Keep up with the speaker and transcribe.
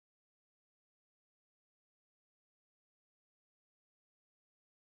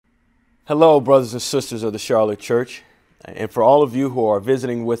Hello, brothers and sisters of the Charlotte Church, and for all of you who are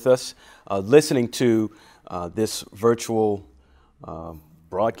visiting with us, listening to this virtual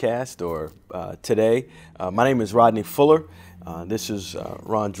broadcast or today. My name is Rodney Fuller. This is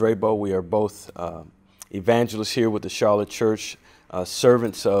Ron Drabo. We are both evangelists here with the Charlotte Church,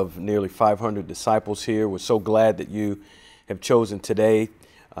 servants of nearly 500 disciples here. We're so glad that you have chosen today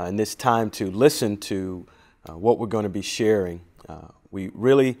in this time to listen to what we're going to be sharing. We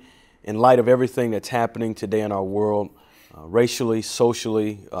really, in light of everything that's happening today in our world, racially,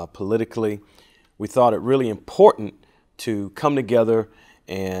 socially, politically, we thought it really important to come together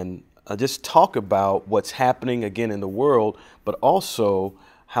and just talk about what's happening again in the world, but also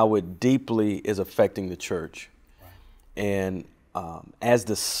how it deeply is affecting the church. And as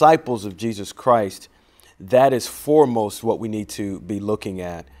disciples of Jesus Christ, that is foremost what we need to be looking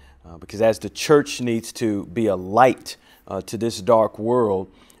at, because as the church needs to be a light to this dark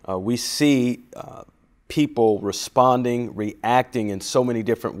world, we see people responding, reacting in so many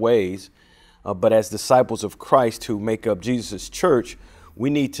different ways. But as disciples of Christ who make up Jesus' church, we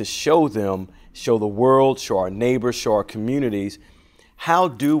need to show them, show the world, show our neighbors, show our communities, how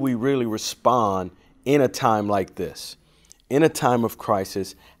do we really respond in a time like this? In a time of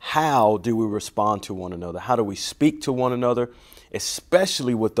crisis, how do we respond to one another? How do we speak to one another,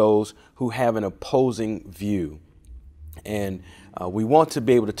 especially with those who have an opposing view? And we want to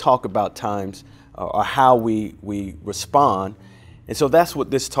be able to talk about times or how we respond. And so that's what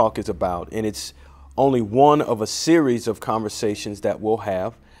this talk is about. And it's only one of a series of conversations that we'll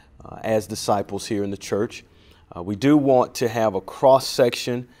have as disciples here in the church. We do want to have a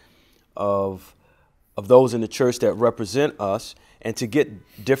cross-section of those in the church that represent us and to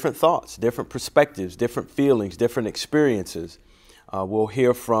get different thoughts, different perspectives, different feelings, different experiences. We'll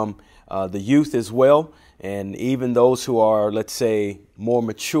hear from the youth as well, and even those who are, let's say, more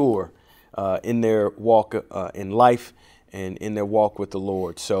mature in their walk in life and in their walk with the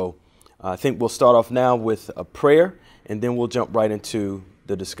Lord. So I think we'll start off now with a prayer, and then we'll jump right into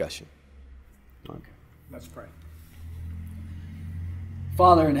the discussion. Okay, let's pray.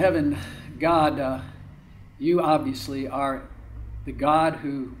 Father in heaven, God, you obviously are the God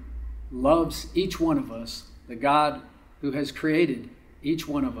who loves each one of us, the God who has created each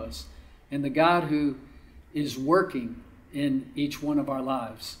one of us, and the God who is working in each one of our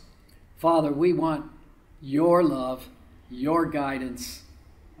lives. Father, we want your love, your guidance,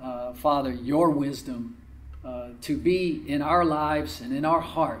 Father, your wisdom to be in our lives and in our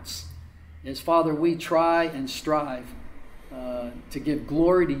hearts as, Father, we try and strive to give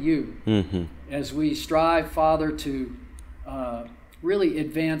glory to you. Mm-hmm. As we strive, Father, to really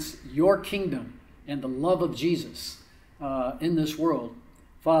advance your kingdom and the love of Jesus in this world.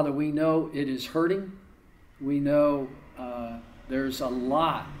 Father, we know it is hurting. We know there's a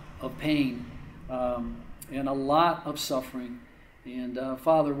lot of pain and a lot of suffering. And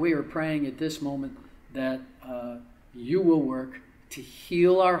Father, we are praying at this moment that you will work to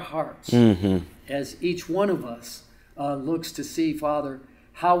heal our hearts as each one of us looks to see, Father,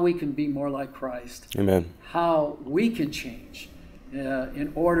 how we can be more like Christ. Amen. How we can change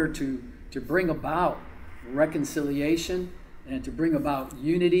in order to bring about reconciliation and to bring about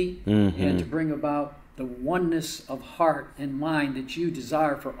unity and to bring about the oneness of heart and mind that you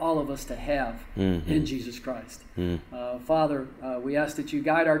desire for all of us to have in Jesus Christ. Father, we ask that you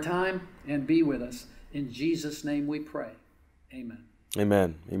guide our time and be with us. In Jesus' name we pray. Amen.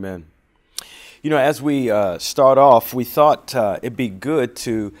 Amen. Amen. You know, as we start off, we thought it'd be good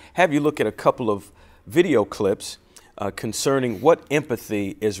to have you look at a couple of video clips concerning what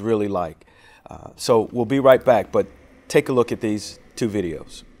empathy is really like. So we'll be right back, but take a look at these two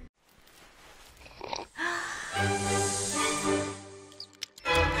videos.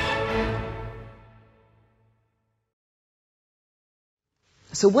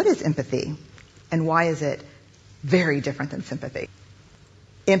 So what is empathy, and why is it very different than sympathy?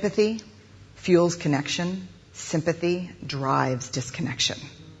 Empathy fuels connection. Sympathy drives disconnection.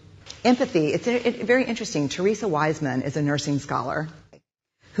 Empathy, it's very interesting. Teresa Wiseman is a nursing scholar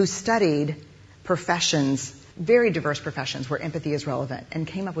who studied professions, very diverse professions where empathy is relevant, and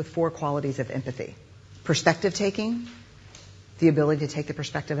came up with 4 qualities of empathy. Perspective taking, the ability to take the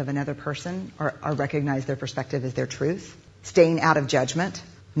perspective of another person or recognize their perspective as their truth. Staying out of judgment,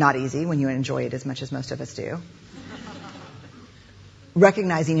 not easy when you enjoy it as much as most of us do.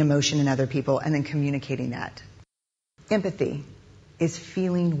 Recognizing emotion in other people and then communicating that. Empathy is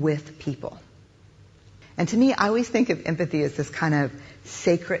feeling with people. And to me, I always think of empathy as this kind of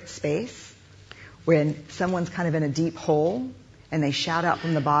sacred space when someone's kind of in a deep hole and they shout out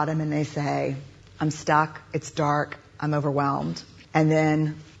from the bottom and they say, I'm stuck, it's dark, I'm overwhelmed. And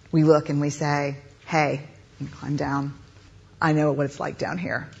then We look and we say, hey, you can climb down. I know what it's like down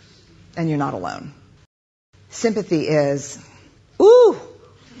here, and you're not alone. Sympathy is, ooh,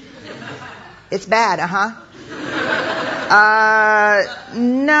 it's bad,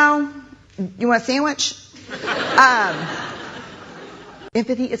 no. You want a sandwich?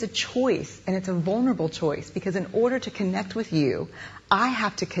 Empathy is a choice, and it's a vulnerable choice, because in order to connect with you, I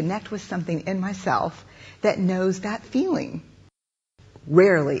have to connect with something in myself that knows that feeling.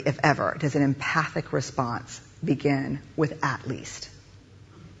 Rarely, if ever, does an empathic response begin with "at least."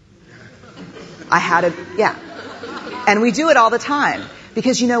 Yeah. And we do it all the time.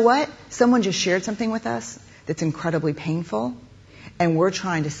 Because you know what? Someone just shared something with us that's incredibly painful, and we're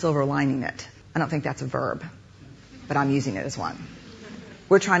trying to silver lining it. I don't think that's a verb, but I'm using it as one.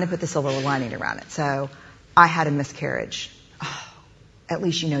 We're trying to put the silver lining around it. So, I had a miscarriage. Oh, at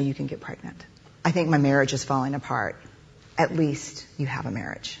least you know you can get pregnant. I think my marriage is falling apart. At least you have a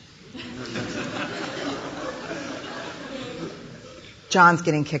marriage. John's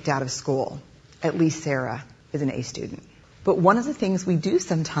getting kicked out of school. At least Sarah is an A student. But one of the things we do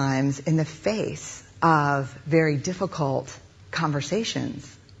sometimes in the face of very difficult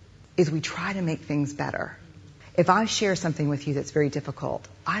conversations is we try to make things better. If I share something with you that's very difficult,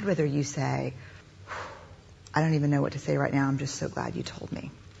 I'd rather you say, I don't even know what to say right now. I'm just so glad you told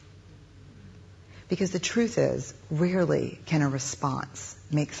me. Because the truth is, rarely can a response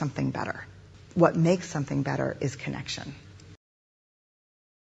make something better. What makes something better is connection.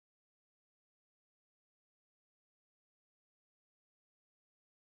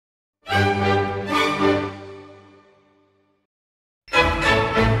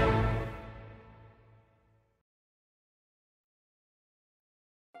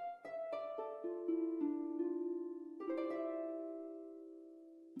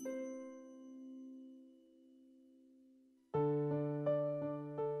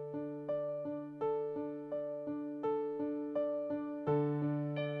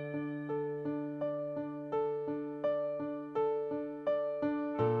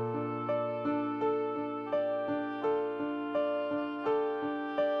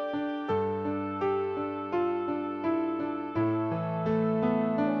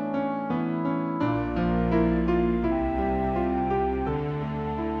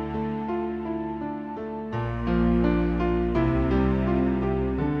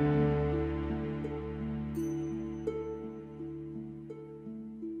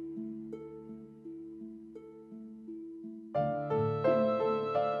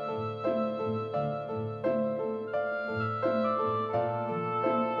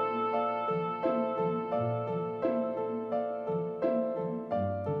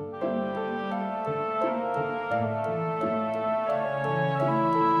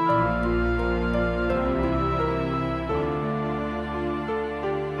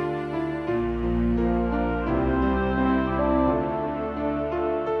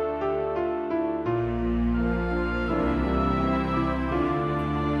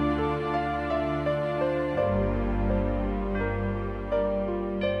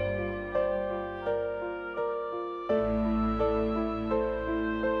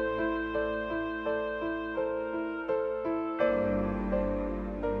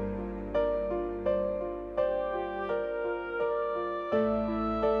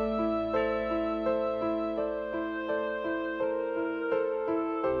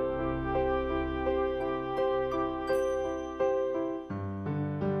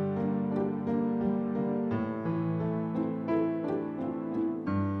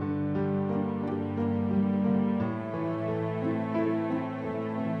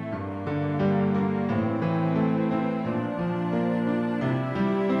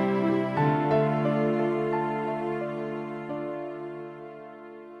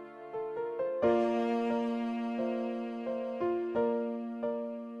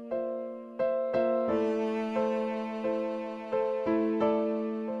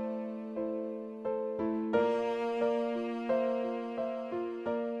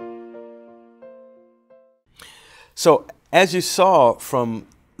 So as you saw from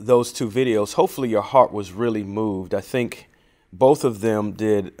those two videos, hopefully your heart was really moved. I think both of them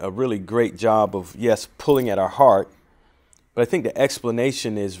did a really great job of, yes, pulling at our heart. But I think the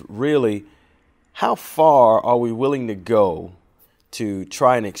explanation is really, how far are we willing to go to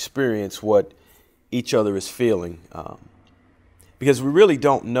try and experience what each other is feeling? Because we really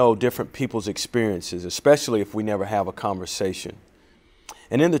don't know different people's experiences, especially if we never have a conversation.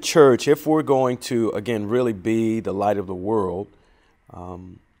 And in the church, if we're going to, again, really be the light of the world,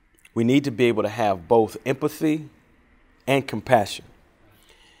 we need to be able to have both empathy and compassion.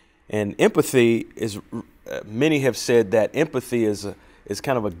 And empathy is, many have said that empathy is is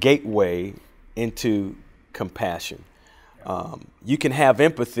kind of a gateway into compassion. You can have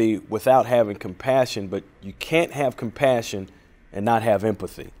empathy without having compassion, but you can't have compassion and not have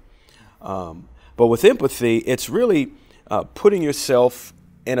empathy. But with empathy, it's really putting yourself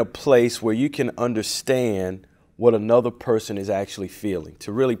in a place where you can understand what another person is actually feeling,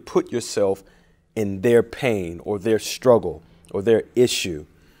 to really put yourself in their pain or their struggle or their issue.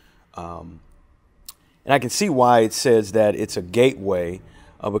 And I can see why it says that it's a gateway,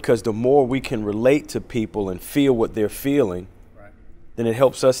 because the more we can relate to people and feel what they're feeling, right, then it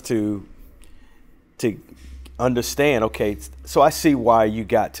helps us to understand, okay, so I see why you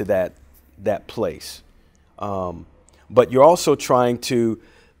got to that place. But you're also trying to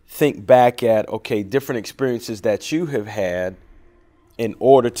think back at, okay, different experiences that you have had in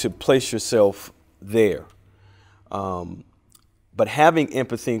order to place yourself there. But having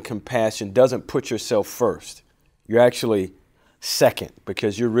empathy and compassion doesn't put yourself first. You're actually second,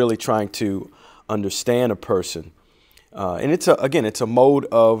 because you're really trying to understand a person. And it's a mode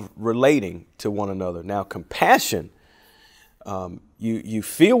of relating to one another. Now, compassion, you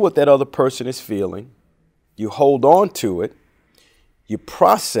feel what that other person is feeling, you hold on to it, you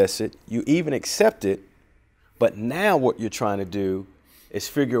process it, you even accept it, but now what you're trying to do is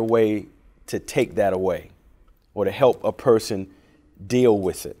figure a way to take that away or to help a person deal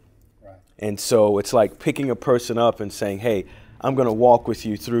with it. Right. And so it's like picking a person up and saying, hey, I'm going to walk with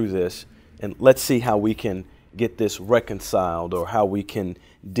you through this, and let's see how we can get this reconciled, or how we can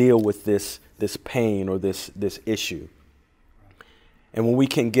deal with this pain or this issue. And when we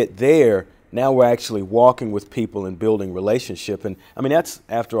can get there, now we're actually walking with people and building relationship. And I mean, that's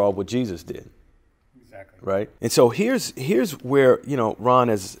after all what Jesus did. Exactly. Right. And so here's where, Ron,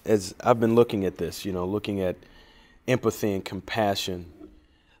 as I've been looking at this, looking at empathy and compassion,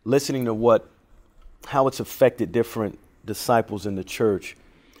 listening to how it's affected different disciples in the church,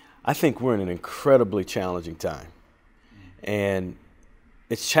 I think we're in an incredibly challenging time. And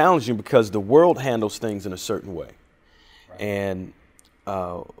it's challenging because the world handles things in a certain way. Right. And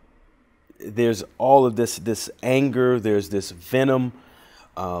there's all of this anger, there's this venom,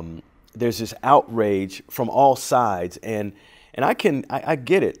 there's this outrage from all sides. And I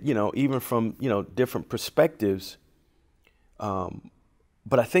get it, even from, different perspectives.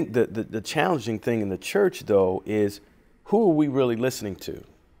 But I think the challenging thing in the church, though, is who are we really listening to?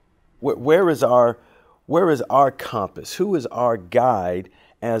 Where is our compass? Who is our guide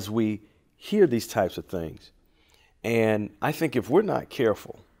as we hear these types of things? And I think if we're not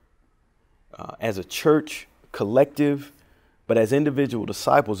careful, as a church collective, but as individual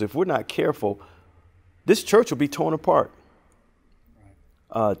disciples, if we're not careful, this church will be torn apart.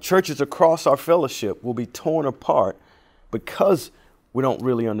 Churches across our fellowship will be torn apart because we don't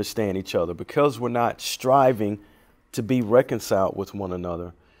really understand each other, because we're not striving to be reconciled with one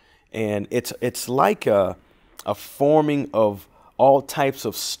another. And it's like a forming of all types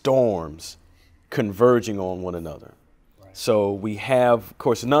of storms converging on one another. Right. So we have, of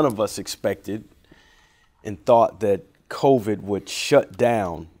course, none of us expected and thought that COVID would shut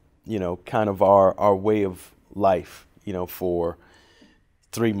down, kind of our way of life, for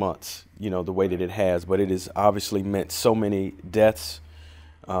 3 months, the way that it has. But it has obviously meant so many deaths,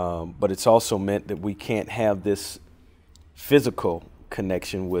 but it's also meant that we can't have this physical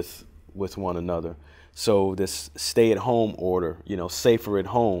connection with one another. So this stay-at-home order, safer at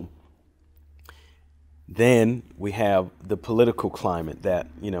home. Then we have the political climate that,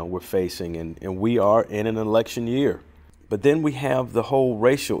 we're facing, and we are in an election year. But then we have the whole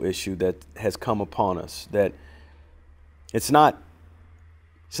racial issue that has come upon us, that it's not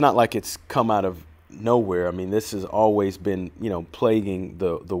like it's come out of nowhere. I mean, this has always been, plaguing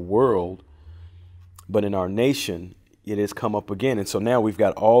the world, but in our nation, it has come up again. And so now we've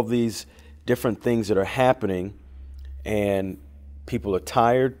got all these different things that are happening, and people are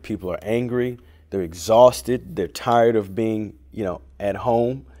tired, people are angry, they're exhausted, they're tired of being, at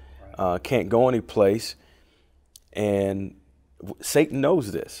home, can't go any place. And Satan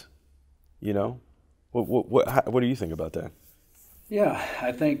knows this, What do you think about that? Yeah,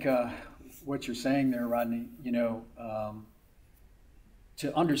 I think what you're saying there, Rodney,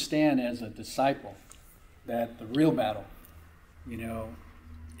 to understand as a disciple that the real battle,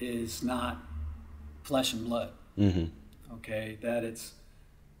 is not flesh and blood. Mm-hmm. Okay, that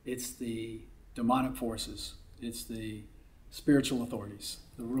it's the demonic forces, it's the spiritual authorities,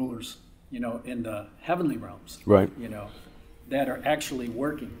 the rulers, in the heavenly realms, right? That are actually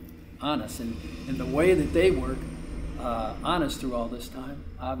working on us, and the way that they work on us through all this time,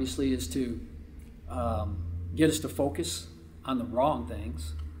 obviously, is to get us to focus on the wrong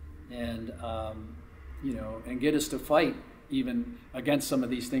things, and and get us to fight even against some of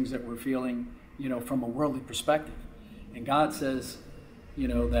these things that we're feeling, from a worldly perspective. And God says,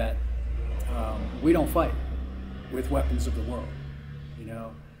 that we don't fight with weapons of the world.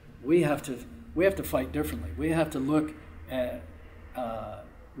 We have to fight differently. We have to look at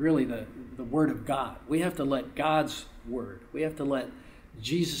really the Word of God. We have to let God's Word. We have to let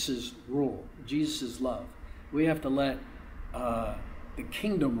Jesus's rule, Jesus's love. We have to let the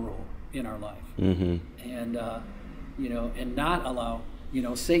kingdom rule in our life, and and not allow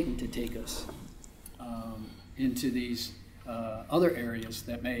Satan to take us into these other areas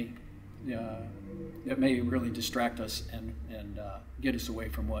that may really distract us and get us away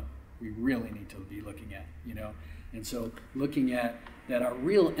from what we really need to be looking at. And so looking at that our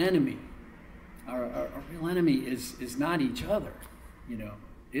real enemy, our real enemy is not each other.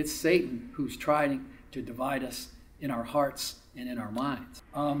 It's Satan who's trying to divide us in our hearts and in our minds.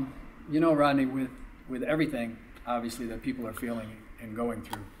 Rodney, with everything obviously that people are feeling and going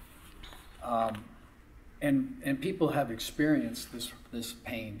through, and people have experienced this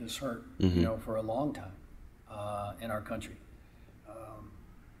pain, this hurt, for a long time in our country.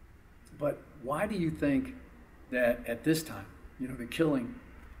 But why do you think that at this time, the killing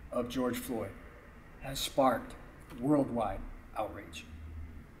of George Floyd has sparked worldwide outrage?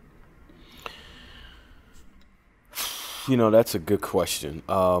 That's a good question.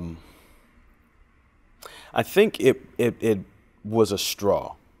 I think it was a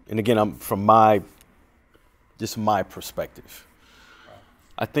straw. And again, I'm from my perspective.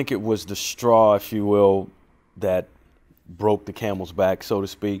 I think it was the straw, if you will, that broke the camel's back, so to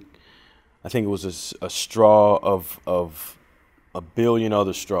speak. I think it was a straw of a billion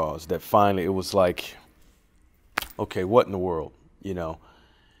other straws that finally it was like, okay, what in the world?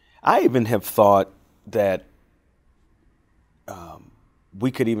 I even have thought that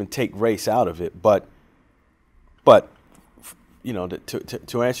we could even take race out of it, but to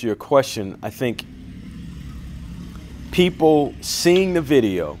answer your question, I think people seeing the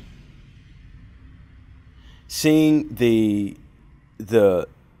video, seeing the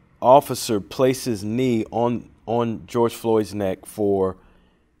officer place his knee on George Floyd's neck for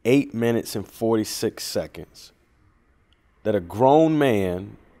 8 minutes and 46 seconds, that a grown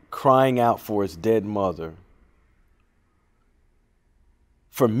man crying out for his dead mother,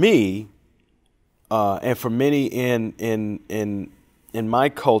 for me, and for many in my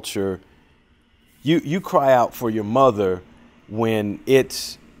culture, you cry out for your mother when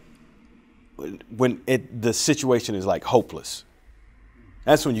the situation is like hopeless.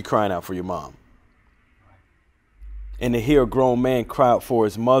 That's when you're crying out for your mom. And to hear a grown man cry out for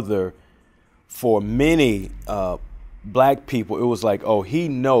his mother, for many black people, it was like, oh, he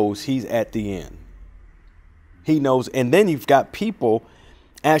knows he's at the end. He knows. And then you've got people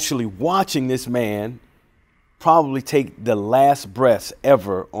actually watching this man probably take the last breaths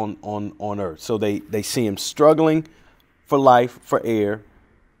ever on earth. So they see him struggling for life, for air,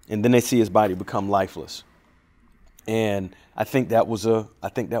 and then they see his body become lifeless. And I think that was a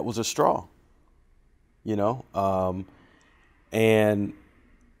straw,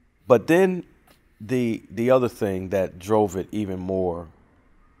 but then the other thing that drove it even more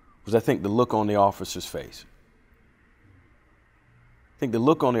was, I think, the look on the officer's face. I think the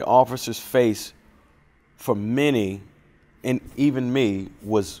look on the officer's face for many, and even me,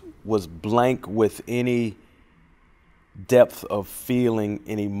 was blank with any depth of feeling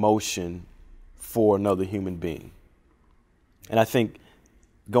and emotion for another human being. And I think,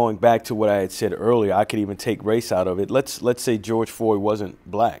 going back to what I had said earlier, I could even take race out of it. Let's say George Floyd wasn't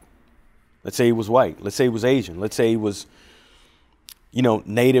black. Let's say he was white. Let's say he was Asian. Let's say he was,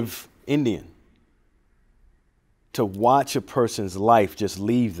 Native Indian. To watch a person's life just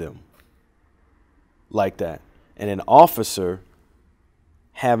leave them like that, and an officer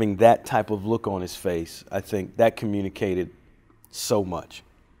having that type of look on his face, I think that communicated so much.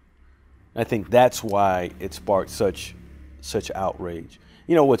 I think that's why it sparked such outrage.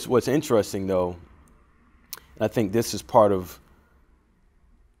 What's interesting, though, and I think this is part of,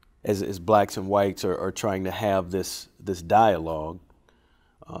 as blacks and whites are trying to have this dialogue,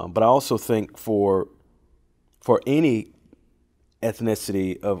 but I also think for any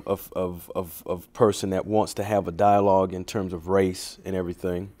ethnicity of person that wants to have a dialogue in terms of race and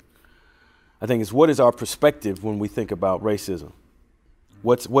everything, I think it's, what is our perspective when we think about racism?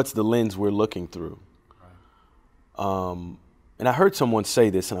 What's the lens we're looking through? And I heard someone say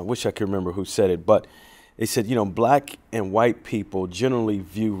this, and I wish I could remember who said it, but they said, black and white people generally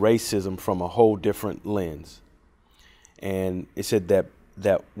view racism from a whole different lens. And it said that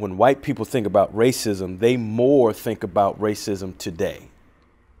when white people think about racism, they more think about racism today.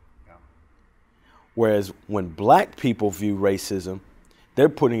 Yeah. Whereas when black people view racism, they're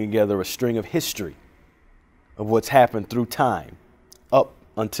putting together a string of history of what's happened through time up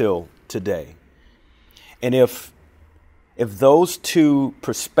until today. And if those two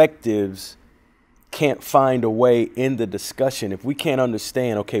perspectives can't find a way in the discussion, if we can't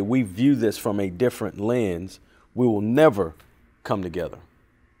understand, okay, we view this from a different lens, we will never come together.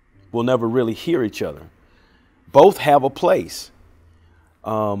 We'll never really hear each other. Both have a place.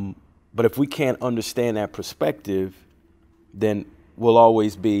 But if we can't understand that perspective, then we'll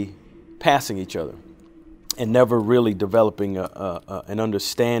always be passing each other and never really developing an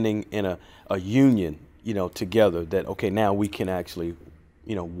understanding and a union, together that, okay, now we can actually,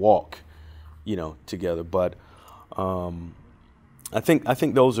 walk, together. But I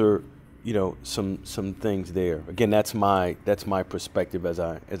think those are, some things there. Again, that's my perspective as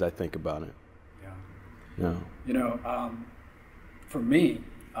I think about it. Yeah. For me,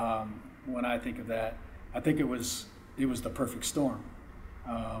 when I think of that, I think it was the perfect storm.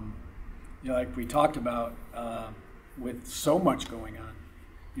 Like we talked about, with so much going on,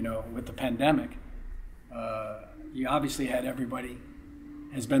 with the pandemic, you obviously had everybody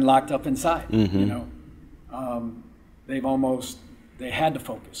has been locked up inside. Mm-hmm. They had to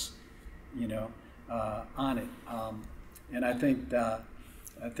focus, on it. And I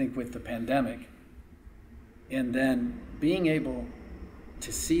think with the pandemic, and then being able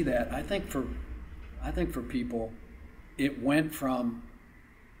to see that, I think for people, it went from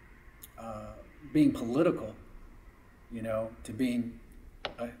being political, to being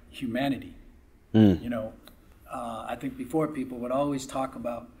a humanity. Mm. I think before people would always talk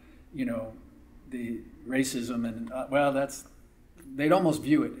about, the racism and they'd almost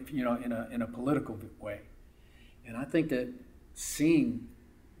view it, in a political way. And I think that seeing,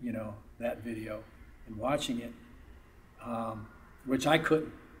 that video and watching it, which I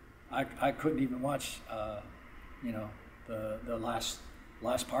couldn't even watch, the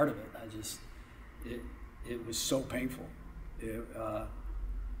last part of it. It was so painful, to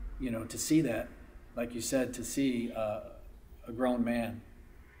see that, like you said, to see a grown man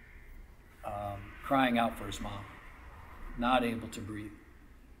crying out for his mom, not able to breathe,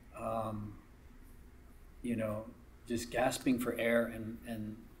 just gasping for air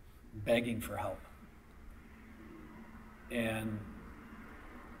and begging for help. And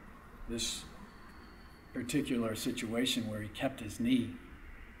this particular situation where he kept his knee,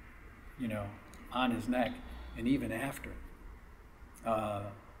 on his neck, and even after,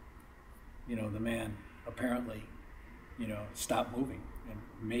 the man apparently, stopped moving, and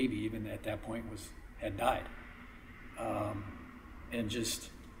maybe even at that point had died, and just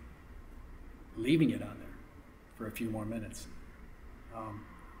leaving it on there for a few more minutes.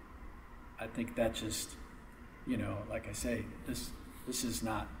 I think that just, like I say, this is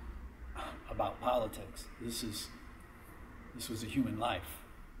not about politics. This was a human life,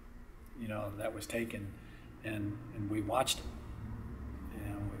 that was taken, and we watched it.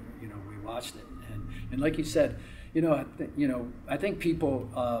 We watched it, and like you said, I think people,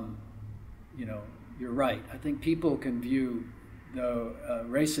 you're right. I think people can view the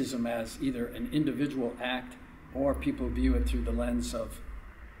racism as either an individual act, or people view it through the lens of,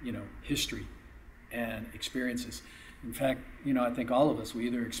 history and experiences. In fact, I think all of us, we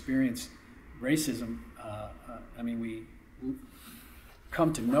either experience racism, we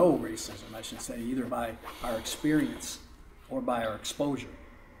come to know racism, I should say, either by our experience or by our exposure,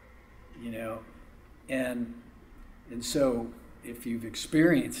 and so if you've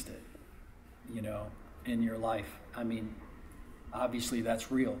experienced it, in your life, obviously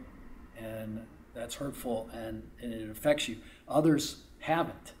that's real, and that's hurtful, and it affects you. Others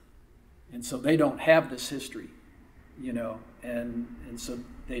haven't, and so they don't have this history, and so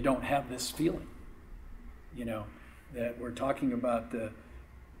they don't have this feeling, that we're talking about to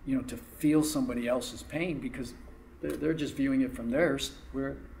feel somebody else's pain, because they're just viewing it from theirs,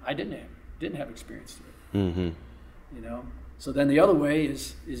 where I didn't have experience to it. Mm-hmm. So then the other way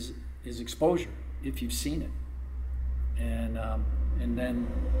is exposure, if you've seen it, and then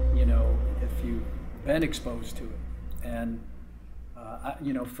if you've been exposed to it, and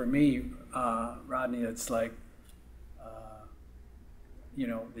for me, Rodney, it's like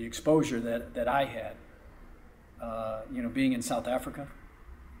the exposure that I had, being in South Africa,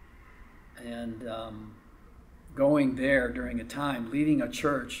 and going there during a time, leading a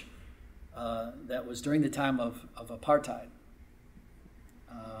church that was during the time of apartheid,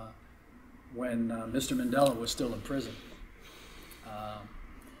 when Mr. Mandela was still in prison.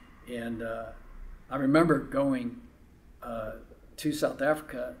 And I remember going to South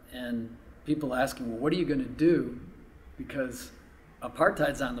Africa and people asking, well, what are you going to do? Because,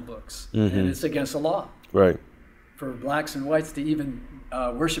 apartheid's on the books, and it's against the law Right. for blacks and whites to even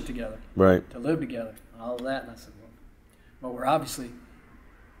worship together, Right. to live together, all of that. And I said, well, we're obviously,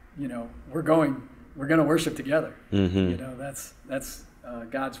 we're going to worship together. That's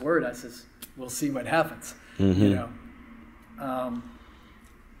God's word. I says, we'll see what happens.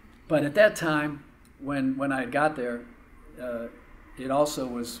 But at that time, when I got there, it also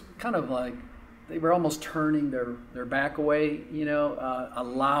was kind of like they were almost turning their back away,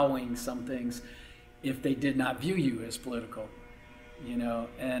 allowing some things if they did not view you as political,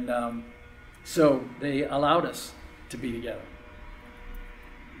 and so they allowed us to be together.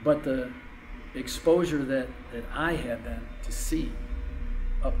 But the exposure that I had then to see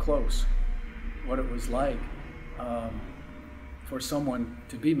up close what it was like for someone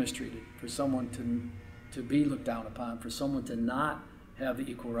to be mistreated, for someone to be looked down upon, for someone to not have the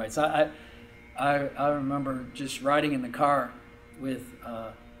equal rights. I remember just riding in the car with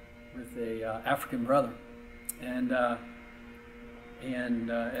a African brother, and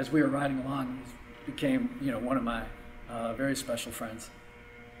as we were riding along, he became one of my very special friends.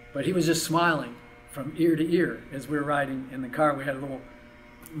 But he was just smiling from ear to ear as we were riding in the car. We had a little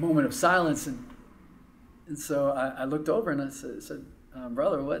moment of silence, and so I looked over and I said,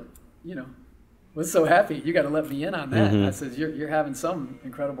 brother, what's so happy? You got to let me in on that. I said, you're having some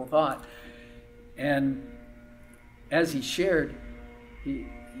incredible thought. And as he shared,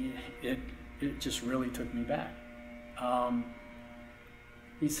 it just really took me back.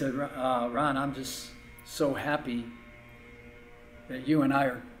 He said, Ron, I'm just so happy that you and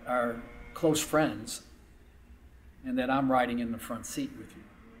I are close friends and that I'm riding in the front seat with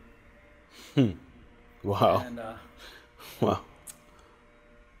you. Wow. And Wow.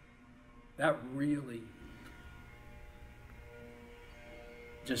 that really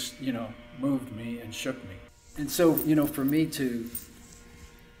just, moved me and shook me. And so, for me to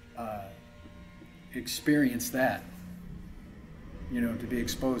experience that, to be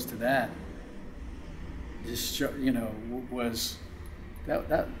exposed to that, just, was,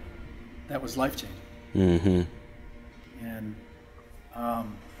 that was life-changing. And,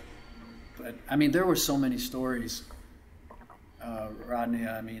 but, there were so many stories, Rodney.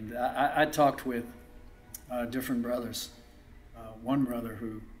 I talked with different brothers. One brother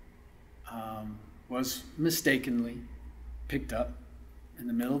who was mistakenly picked up in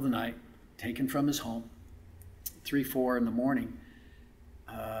the middle of the night, taken from his home, 3, 4 in the morning,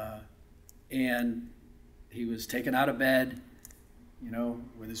 and he was taken out of bed,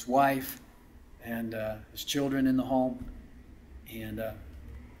 with his wife and his children in the home, and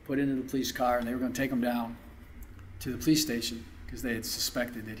put into the police car, and they were going to take him down to the police station because they had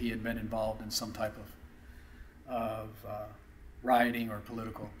suspected that he had been involved in some type of rioting or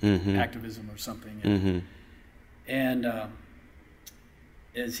political activism or something. And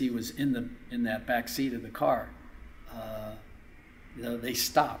as he was in that back seat of the car, they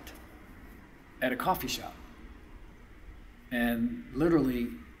stopped at a coffee shop and literally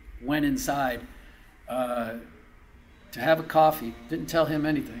went inside to have a coffee, didn't tell him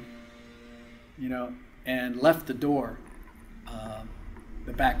anything, and left the door,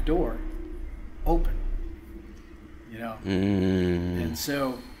 the back door, open, And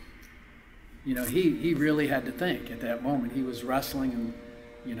so, he really had to think at that moment. He was wrestling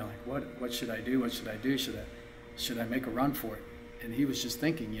and, like, what should I do? What should I do? Should I make a run for it? And he was just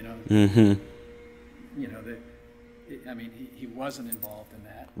thinking, he wasn't involved in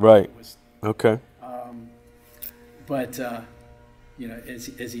that. Right. Okay. But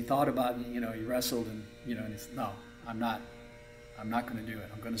as he thought about it, he wrestled and and he said, no, I'm not going to do it.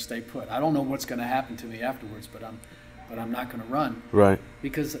 I'm going to stay put. I don't know what's going to happen to me afterwards, but I'm not going to run. Right.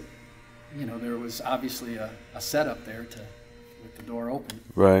 Because there was obviously a setup there with the door open.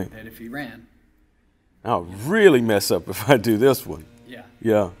 Right. That if he ran, I'll really mess up if I do this one. Yeah.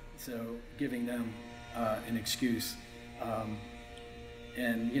 Yeah. So giving them an excuse,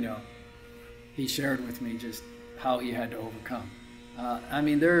 and he shared with me just how he had to overcome.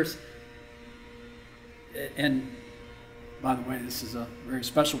 There's, and by the way, this is a very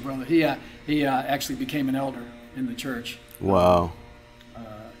special brother. He actually became an elder in the church. Wow.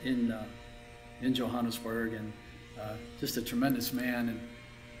 In Johannesburg, and just a tremendous man, and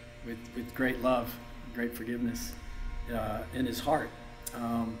with great love, great forgiveness in his heart.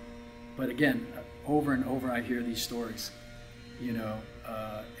 But again, over and over, I hear these stories,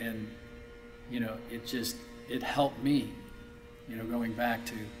 and it helped me, going back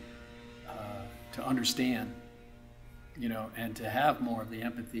to understand, and to have more of the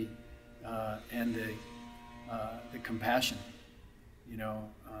empathy and the compassion,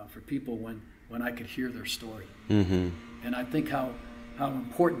 for people when I could hear their story. And I think how how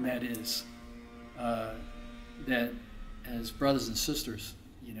important that is, that as brothers and sisters,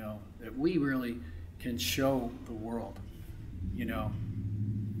 that we really can show the world,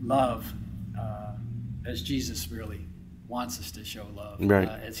 love, as Jesus really wants us to show love, right.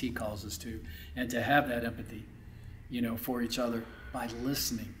 As he calls us to, and to have that empathy, for each other by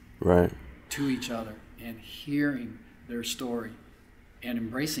listening right. to each other and hearing their story and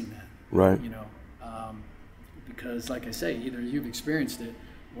embracing that. Right. Because like I say, either you've experienced it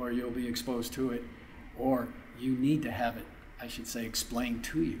or you'll be exposed to it, or you need to have it, I should say, explained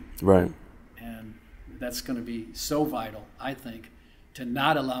to you. Right. And that's going to be so vital, I think, to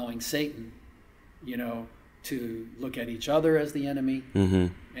not allowing Satan, to look at each other as the enemy, mm-hmm.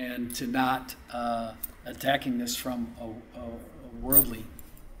 and to not attacking this from a worldly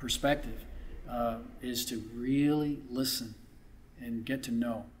perspective, is to really listen and get to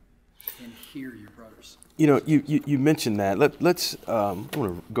know and hear your brothers. You mentioned that. Let's. I want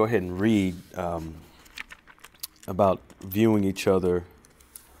to go ahead and read about viewing each other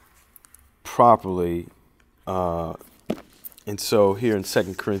properly, and so here in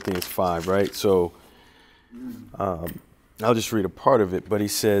 2 Corinthians 5, right? So I'll just read a part of it, but he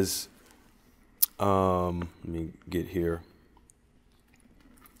says, let me get here.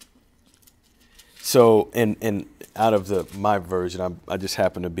 So, and out of my version, I just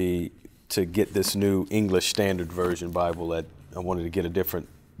happen to get this new English Standard Version Bible that I wanted to get a different,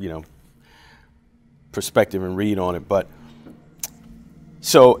 perspective and read on it. But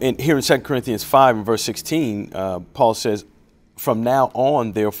so here in 2 Corinthians 5 and verse 16, Paul says, "From now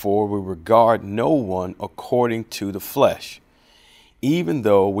on, therefore, we regard no one according to the flesh. Even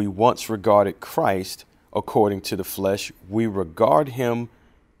though we once regarded Christ according to the flesh, we regard him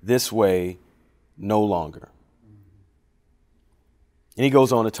this way no longer." And he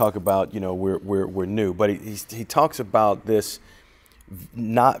goes on to talk about, we're new, but he talks about this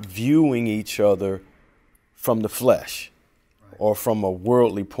not viewing each other from the flesh, right, or from a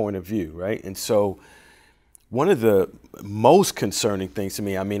worldly point of view, right? And so one of the most concerning things to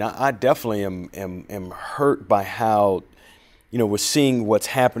me, I definitely am hurt by how, we're seeing what's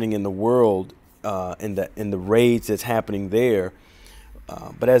happening in the world, in the rage that's happening there.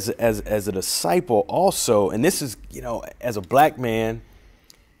 But as a disciple also, and this is, as a black man,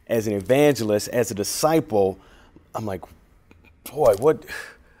 as an evangelist, as a disciple, I'm like, boy,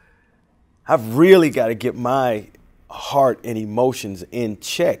 I've really got to get my heart and emotions in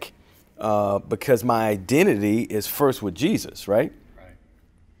check, because my identity is first with Jesus, right? Right.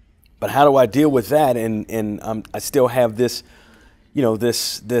 But how do I deal with that? And I still have this,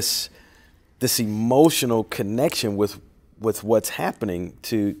 this emotional connection with what's happening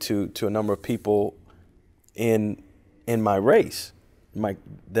to a number of people in my race,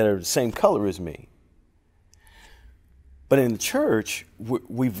 that are the same color as me. But in the church,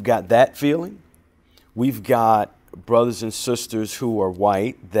 we've got that feeling. We've got brothers and sisters who are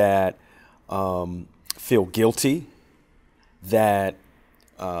white that feel guilty, that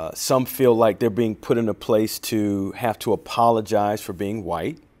some feel like they're being put in a place to have to apologize for being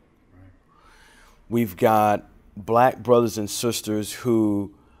white. We've got black brothers and sisters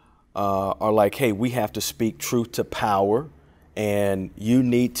who are like, hey, we have to speak truth to power, and you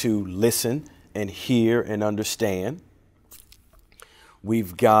need to listen and hear and understand.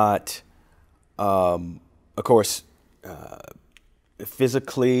 We've got, of course,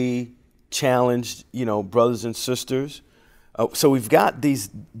 physically challenged, brothers and sisters. So we've got these,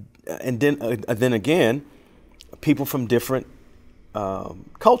 and then again, people from different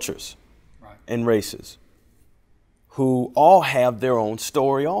cultures, right, and races, who all have their own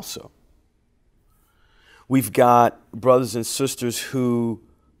story also. We've got brothers and sisters who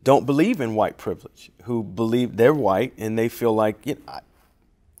don't believe in white privilege, who believe they're white and they feel like,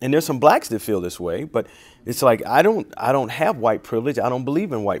 and there's some blacks that feel this way, but it's like, I don't have white privilege. I don't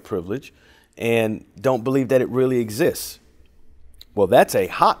believe in white privilege, and don't believe that it really exists. Well, that's a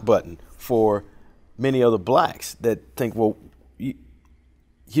hot button for many other blacks that think, well, you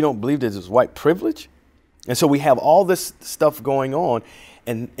don't believe there's white privilege? And so we have all this stuff going on.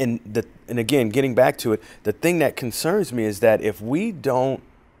 And again, getting back to it, the thing that concerns me is that if we don't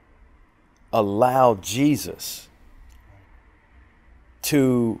allow Jesus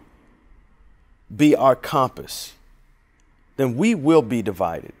to be our compass, then we will be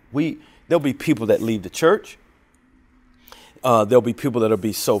divided. There'll be people that leave the church. There'll be people that'll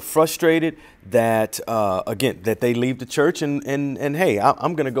be so frustrated that, that they leave the church and hey,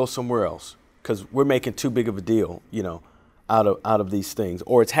 I'm going to go somewhere else because we're making too big of a deal, out of these things,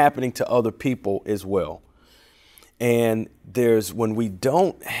 or it's happening to other people as well. And when we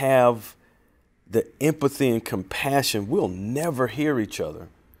don't have the empathy and compassion, we'll never hear each other.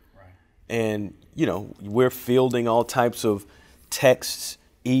 Right. And, you know, we're fielding all types of texts,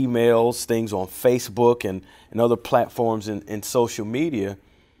 emails, things on Facebook and other platforms in social media.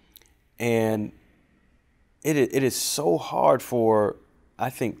 And it is so hard for, I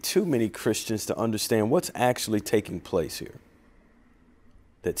think, too many Christians to understand what's actually taking place here.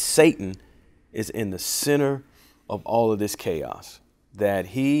 That Satan is in the center of all of this chaos, that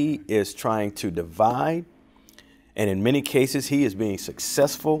he is trying to divide, and in many cases he is being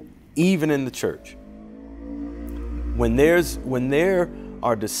successful even in the church. When there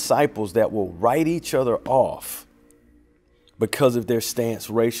are disciples that will write each other off because of their stance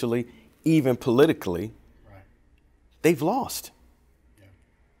racially, even politically, right, they've lost. Yeah.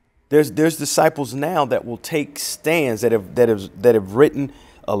 There's disciples now that will take stands that have written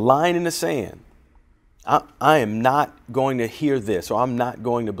a line in the sand. I am not going to hear this, or I'm not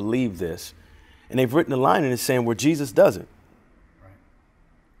going to believe this. And they've written a line in the sand where Jesus doesn't. Right.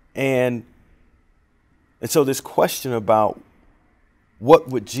 And so this question about what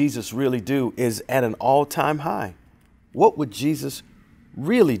would Jesus really do is at an all-time high. What would Jesus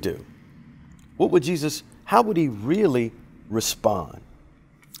really do? How would he really respond?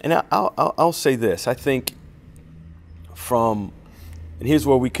 And I'll say this, I think and here's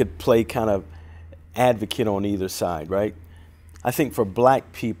where we could play kind of advocate on either side, right? I think for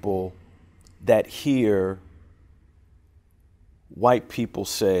black people that hear white people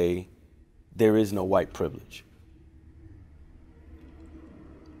say there is no white privilege.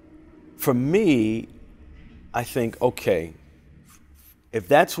 For me, I think, okay, if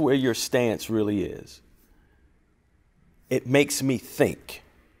that's where your stance really is, it makes me think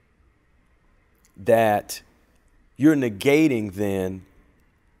that you're negating then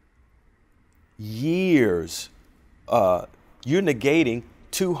years, you're negating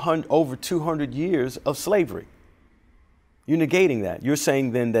over 200 years of slavery. You're negating that. You're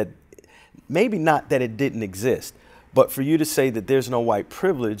saying then that maybe not that it didn't exist, but for you to say that there's no white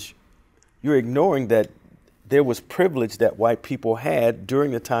privilege, you're ignoring that there was privilege that white people had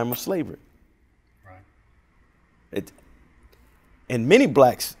during the time of slavery. Right. In many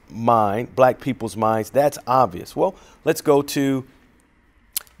black people's minds, that's obvious. Well, let's go to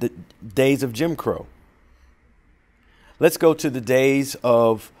the days of Jim Crow. Let's go to the days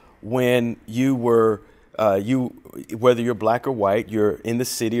of when you were, whether you're black or white, you're in the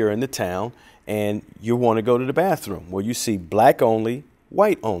city or in the town, and you want to go to the bathroom. Well, you see black only,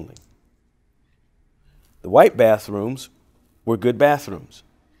 white only. The white bathrooms were good bathrooms.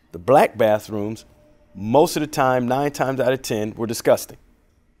 The black bathrooms, most of the time, 9 times out of 10, were disgusting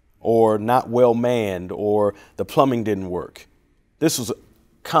or not well manned, or the plumbing didn't work. This was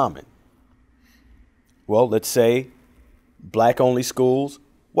common. Well, let's say black only schools,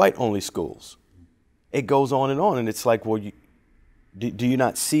 white only schools. It goes on, and it's like, well, do you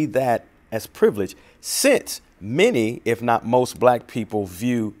not see that as privilege? Since many, if not most, black people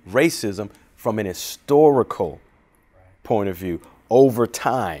view racism from an historical point of view, over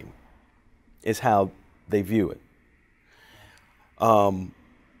time is how they view it. And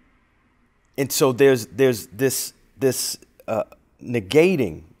so there's this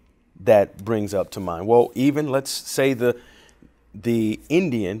negating that brings up to mind. Well, even let's say the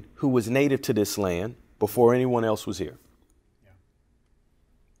Indian who was native to this land before anyone else was here. Yeah.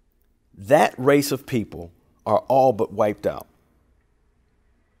 That race of people are all but wiped out.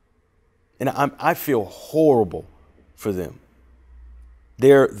 And I feel horrible for them.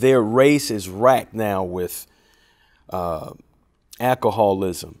 Their race is racked now with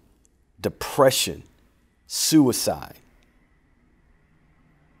alcoholism, depression, suicide.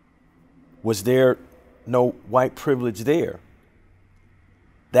 Was there no white privilege there?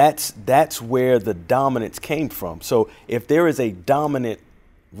 That's where the dominance came from. So if there is a dominant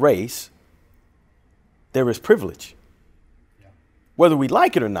race, there is privilege. Yeah. Whether we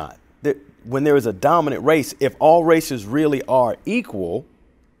like it or not. When there is a dominant race, if all races really are equal,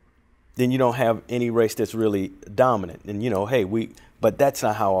 then you don't have any race that's really dominant. And, but that's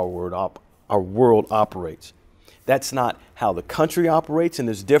not how our world operates. That's not how the country operates. And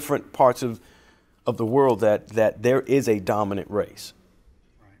there's different parts of the world that there is a dominant race.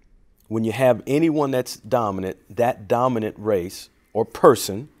 Right. When you have anyone that's dominant, that dominant race or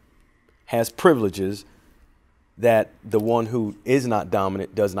person has privileges that the one who is not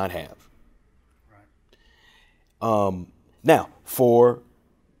dominant does not have. Right. Now, for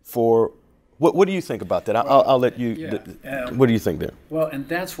what do you think about that? I'll let you. Yeah, what do you think there? Well, and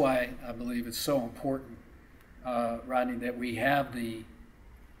that's why I believe it's so important, Rodney, that we have the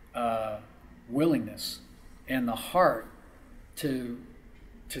willingness and the heart to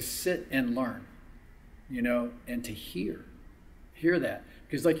sit and learn. you know, and to hear that.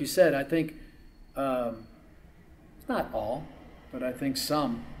 Because like you said, I think, not all, but I think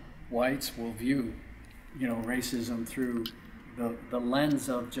some whites will view, you know, racism through the lens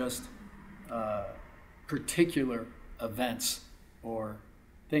of just particular events or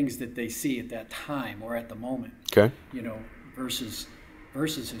things that they see at that time or at the moment. Okay. You know, versus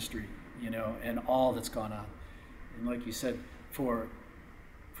history, you know, and all that's gone on. And like you said, for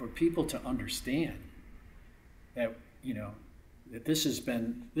people to understand that, you know, that this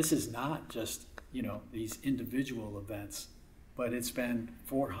is not just, you know, these individual events, but it's been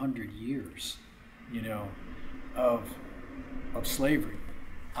 400 years, you know, of slavery.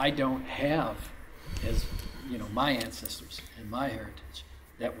 I don't have, as you know, my ancestors and my heritage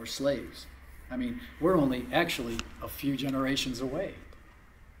that were slaves. I mean, we're only actually a few generations away,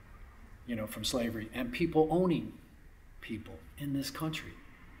 you know, from slavery and people owning people in this country.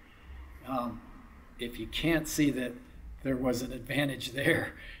 If you can't see that there was an advantage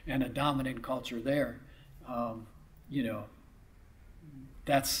there and a dominant culture there, you know,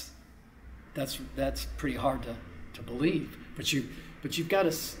 that's pretty hard to believe. But you've got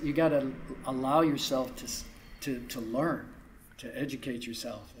to allow yourself to learn, to educate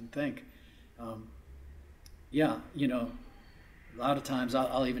yourself and think. Yeah, you know, a lot of times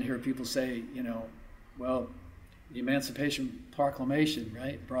I'll even hear people say, you know, well, the Emancipation Proclamation,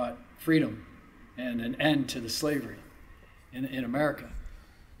 right, brought freedom and an end to the slavery in America.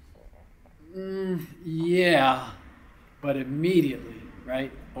 Yeah, but immediately,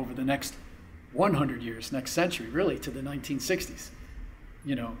 right, over the next 100 years, next century, really, to the 1960s,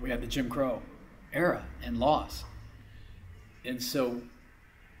 you know, we had the Jim Crow era and laws. And so,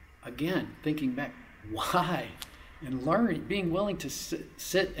 again, thinking back, why? And learning, being willing to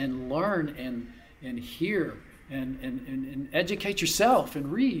sit and learn and hear and educate yourself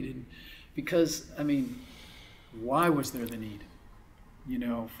and read. And because, I mean, why was there the need, you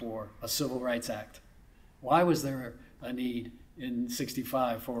know, for a Civil Rights Act? Why was there a need in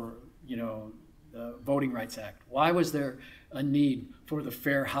 65 for, you know, the Voting Rights Act? Why was there a need for the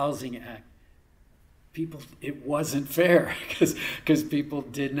Fair Housing Act? People, it wasn't fair because people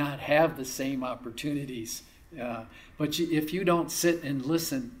did not have the same opportunities. But if you don't sit and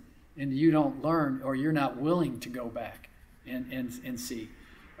listen and you don't learn, or you're not willing to go back and see,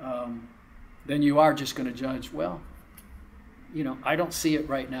 then you are just going to judge, well, you know, I don't see it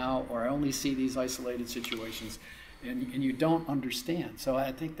right now, or I only see these isolated situations, and you don't understand. So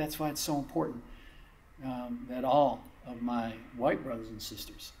I think that's why it's so important that all of my white brothers and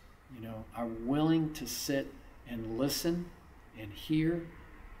sisters, you know, are willing to sit and listen and hear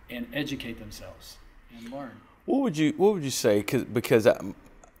and educate themselves and learn. What would you say? Because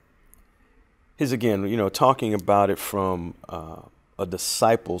here's again, you know, talking about it from a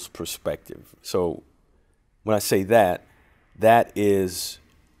disciple's perspective. So when I say that is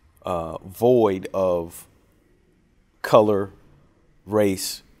void of color,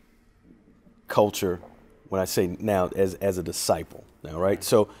 race, culture. When I say now as a disciple now, right?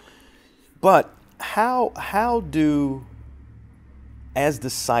 So, but how do, as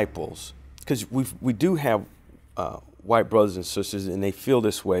disciples, because we do have white brothers and sisters and they feel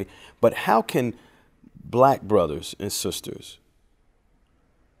this way, but how can black brothers and sisters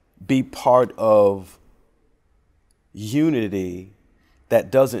be part of unity that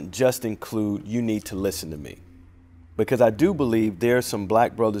doesn't just include you need to listen to me? Because I do believe there are some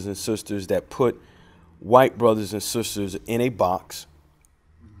black brothers and sisters that put white brothers and sisters in a box,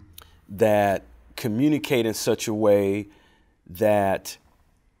 that communicate in such a way that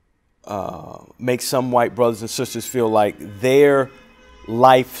makes some white brothers and sisters feel like their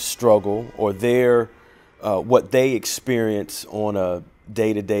life struggle or their what they experience on a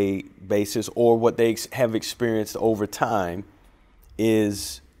day-to-day basis or what they have experienced over time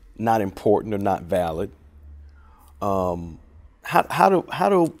is not important or not valid. How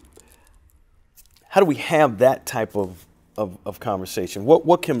do we have that type of conversation?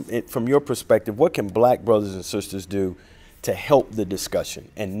 What can, from your perspective, what can black brothers and sisters do to help the discussion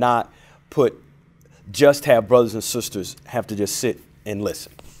and not just have brothers and sisters have to just sit and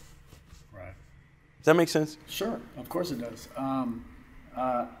listen? Right. Does that make sense? Sure, of course it does.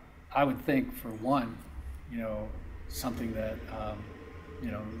 I would think, for one, you know, something that,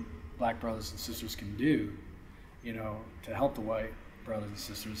 you know, black brothers and sisters can do, you know, to help the white brothers and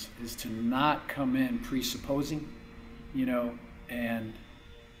sisters is to not come in presupposing, you know, and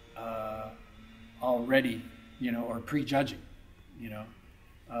already, you know, or prejudging, you know,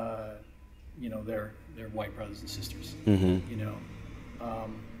 their white brothers and sisters. Mm-hmm. You know,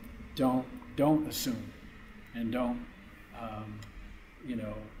 don't assume, and don't, you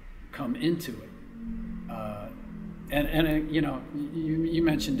know, come into it You know, you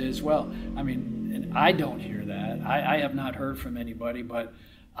mentioned it as well. I mean, and I don't hear that. I have not heard from anybody, but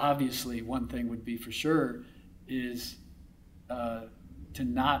obviously one thing would be for sure is to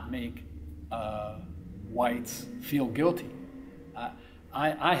not make whites feel guilty.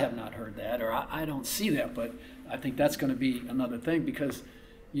 I have not heard that, or I don't see that, but I think that's going to be another thing because,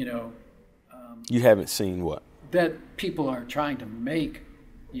 you know. You haven't seen what? That people are trying to make,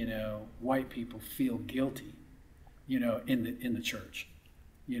 you know, white people feel guilty, you know, in the church,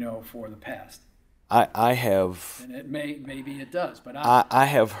 you know, for the past. I have. And it maybe it does, but I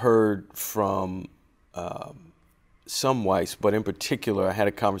have heard from some whites, but in particular, I had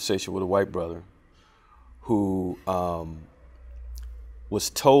a conversation with a white brother who was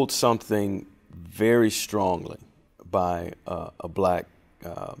told something very strongly by a black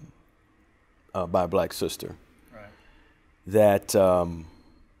sister, right. That, and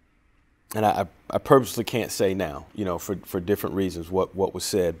I purposely can't say now, you know, for different reasons what was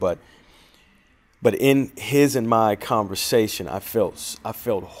said, but in his and my conversation, I felt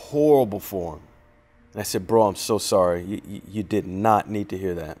horrible for him. And I said, bro, I'm so sorry. You did not need to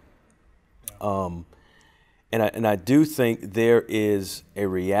hear that. Yeah. And I do think there is a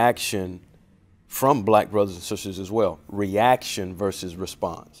reaction from black brothers and sisters as well. Reaction versus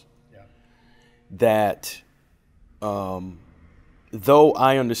response. Yeah. That though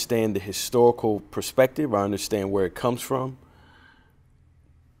I understand the historical perspective, I understand where it comes from,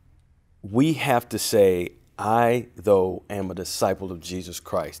 we have to say, I, though, am a disciple of Jesus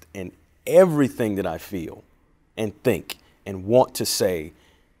Christ, and everything that I feel and think and want to say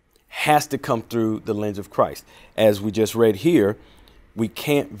has to come through the lens of Christ. As we just read here, we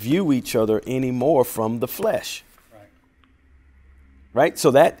can't view each other anymore from the flesh. Right?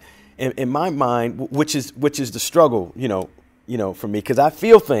 So that, in my mind, which is the struggle, you know, for me, because I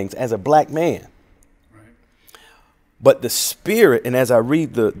feel things as a black man. But the Spirit, and as I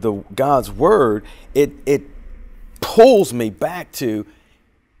read the God's word, it pulls me back to,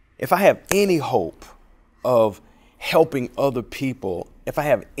 if I have any hope of helping other people, if I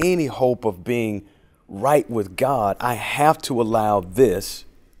have any hope of being right with God, I have to allow this,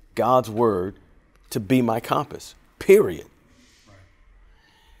 God's word, to be my compass, period.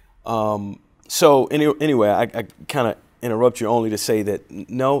 So anyway, I kind of interrupt you only to say that,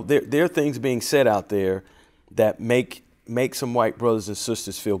 no, there are things being said out there that make some white brothers and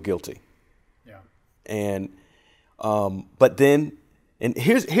sisters feel guilty. Yeah. And but then, and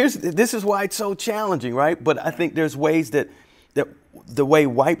here's this is why it's so challenging, right? But I think there's ways that the way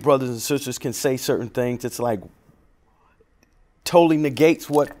white brothers and sisters can say certain things, it's like totally negates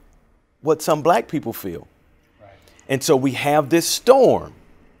what some black people feel. Right. And so we have this storm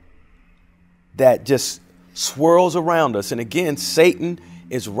that just swirls around us. And again, Satan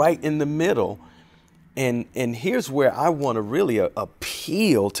is right in the middle. And here's where I want to really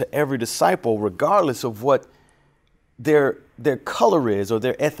appeal to every disciple, regardless of what their color is or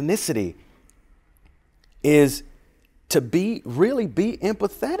their ethnicity, is to really be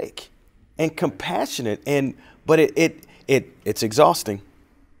empathetic and compassionate. But it's exhausting,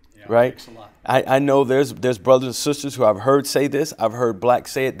 Yeah, right? It takes a lot. I know there's brothers and sisters who I've heard say this. I've heard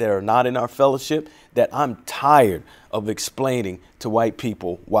blacks say it that are not in our fellowship, that I'm tired of explaining to white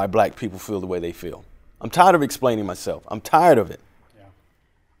people why black people feel the way they feel. I'm tired of explaining myself. I'm tired of it. Yeah.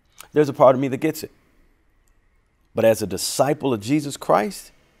 There's a part of me that gets it. But as a disciple of Jesus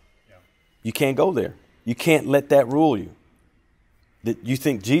Christ, you can't go there. You can't let that rule you. You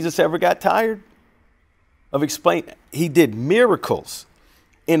think Jesus ever got tired of explaining? He did miracles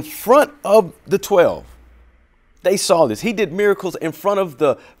in front of the 12. They saw this. He did miracles in front of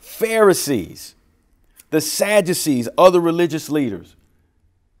the Pharisees, the Sadducees, other religious leaders.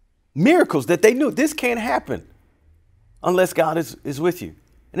 Miracles that they knew this can't happen unless God is with you.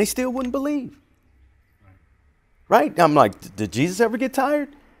 And they still wouldn't believe. Right? I'm like, did Jesus ever get tired?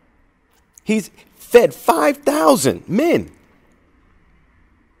 He's fed 5,000 men.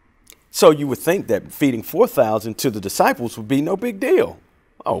 So you would think that feeding 4,000 to the disciples would be no big deal.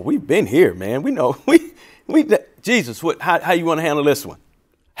 Oh, we've been here, man. We know. Jesus, how you want to handle this one?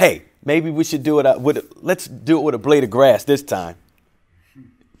 Hey, maybe we should do it let's do it with a blade of grass this time.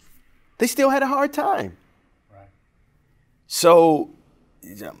 They still had a hard time. Right. So,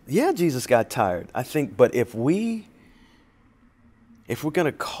 yeah, Jesus got tired, I think. But if we're going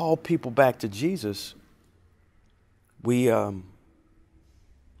to call people back to Jesus, we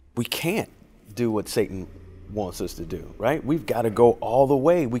can't do what Satan wants us to do, right? We've got to go all the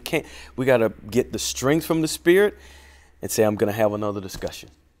way. We got to get the strength from the Spirit and say, I'm going to have another discussion.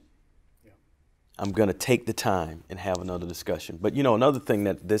 Yeah. I'm going to take the time and have another discussion. But, you know, another thing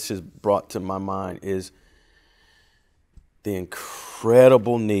that this has brought to my mind is the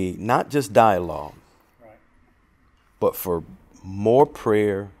incredible need, not just dialogue, Right. but for more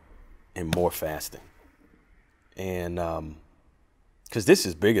prayer and more fasting. And because this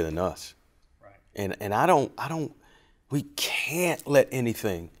is bigger than us. Right. And we can't let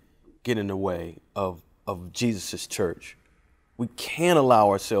anything get in the way of Jesus' church. We can't allow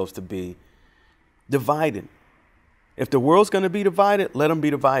ourselves to be divided. If the world's going to be divided, let them be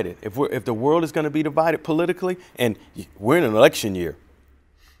divided. If the world is going to be divided politically, and we're in an election year,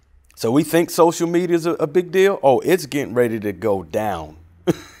 so we think social media is a big deal. Oh, it's getting ready to go down,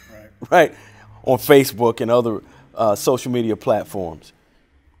 Right. right? On Facebook and other social media platforms.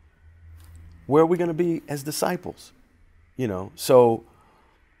 Where are we going to be as disciples? You know, so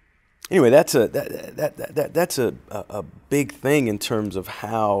anyway, that's a big thing in terms of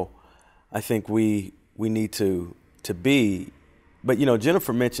how I think we need to be. But, you know,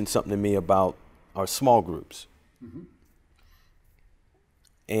 Jennifer mentioned something to me about our small groups. Mm-hmm.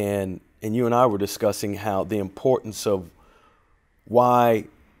 And you and I were discussing how the importance of why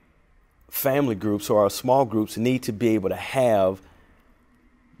family groups or our small groups need to be able to have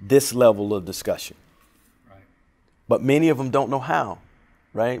this level of discussion. Right. But many of them don't know how,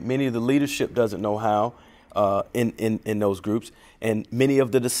 right? Many of the leadership doesn't know how in those groups. And many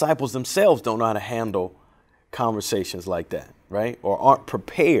of the disciples themselves don't know how to handle conversations like that, right? Or aren't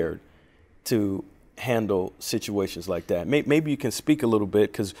prepared to handle situations like that. Maybe you can speak a little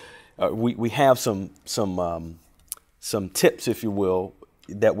bit, because we have some tips, if you will,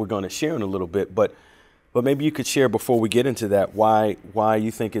 that we're going to share in a little bit. But maybe you could share, before we get into that, why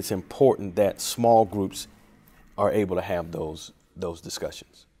you think it's important that small groups are able to have those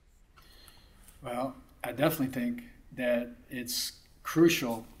discussions. Well, I definitely think that it's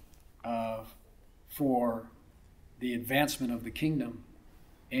crucial for the advancement of the kingdom,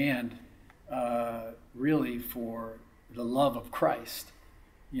 and really for the love of Christ,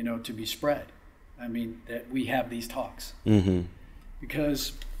 you know, to be spread. I mean, that we have these talks. Mm-hmm.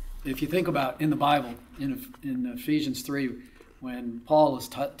 Because if you think about in the Bible, in Ephesians 3, when Paul is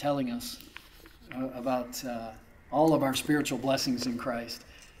telling us about all of our spiritual blessings in Christ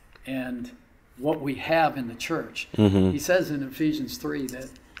and what we have in the church, Mm-hmm. he says in Ephesians 3 that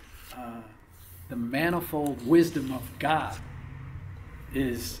the manifold wisdom of God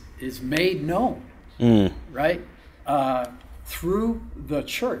is made known, right? Through the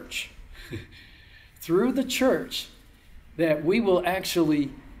church. Through the church, that we will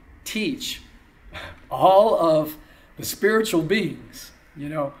actually teach all of the spiritual beings, you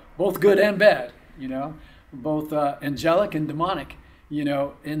know, both good and bad, you know, both angelic and demonic, you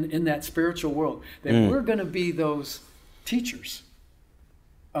know, in that spiritual world, that we're going to be those teachers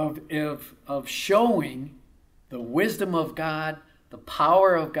of showing the wisdom of God, the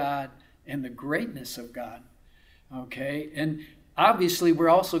power of God, and the greatness of God. Okay, and obviously we're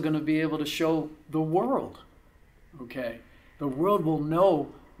also going to be able to show the world. Okay, the world will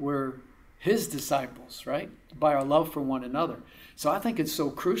know we're his disciples, right? By our love for one another. So I think it's so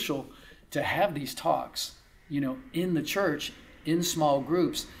crucial to have these talks, you know, in the church, in small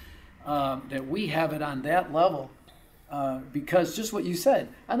groups, that we have it on that level. Because just what you said,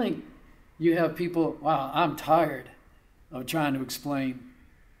 I think you have people, wow, I'm tired of trying to explain,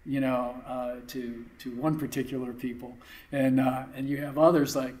 you know, to one particular people. And you have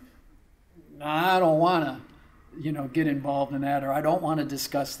others like, I don't want to, you know, get involved in that, or I don't want to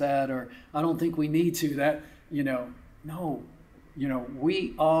discuss that, or I don't think we need to. That, you know, no, you know,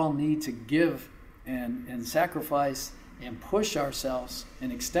 we all need to give and sacrifice and push ourselves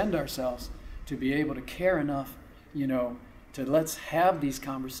and extend ourselves to be able to care enough, you know, to let's have these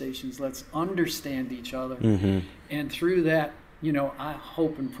conversations, let's understand each other. Mm-hmm. And through that, you know, I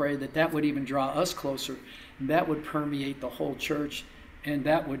hope and pray that that would even draw us closer, and that would permeate the whole church, and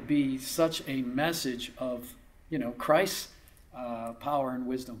that would be such a message of, you know, Christ's power and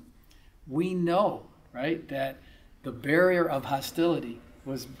wisdom. We know, right, that the barrier of hostility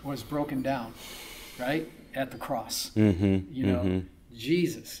was broken down, right, at the cross. Mm-hmm. You know, mm-hmm.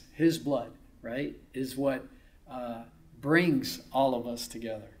 Jesus, his blood, right, is what brings all of us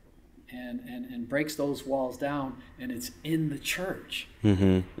together and breaks those walls down, and it's in the church.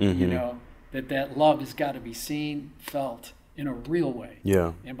 Mm-hmm. Mm-hmm. You know, that love has got to be seen, felt in a real way.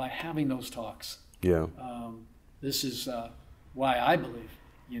 Yeah. And by having those talks, Yeah. this is why I believe,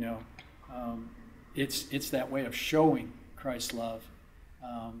 you know, it's that way of showing Christ's love,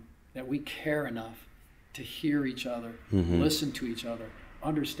 that we care enough to hear each other, listen to each other,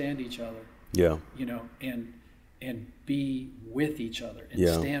 understand each other, Yeah. you know, and be with each other and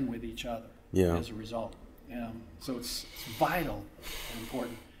Yeah. stand with each other. Yeah. as a result. So it's vital and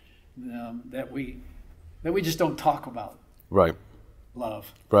important that we just don't talk about Right.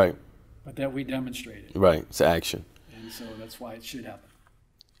 love, Right. but that we demonstrate it. Right. It's action. And so that's why it should happen.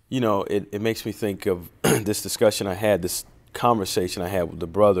 You know, it makes me think of this discussion I had, this conversation I had with the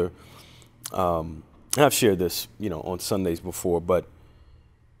brother. And I've shared this, on Sundays before, but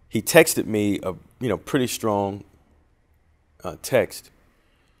he texted me a, pretty strong text.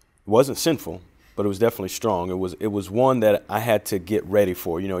 It wasn't sinful, but it was definitely strong. It was one that I had to get ready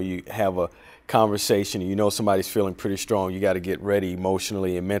for. You have a conversation, and somebody's feeling pretty strong. You got to get ready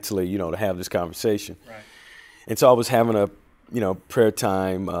emotionally and mentally, to have this conversation. Right. And so I was having a, prayer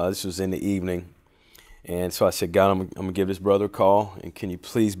time. This was in the evening. And so I said, God, I'm going to give this brother a call, and can you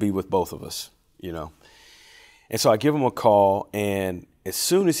please be with both of us, And so I give him a call, and as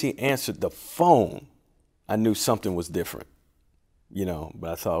soon as he answered the phone, I knew something was different,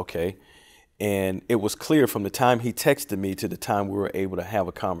 but I thought, okay. And it was clear from the time he texted me to the time we were able to have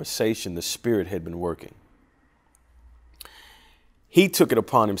a conversation, the Spirit had been working. He took it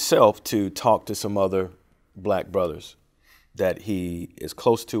upon himself to talk to some other black brothers that he is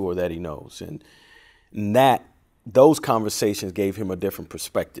close to or that he knows. And those conversations gave him a different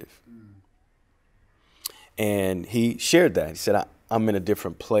perspective. And he shared that. He said, I'm in a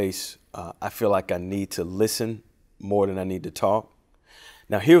different place. I feel like I need to listen more than I need to talk.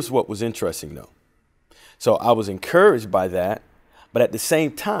 Now, here's what was interesting, though. So I was encouraged by that. But at the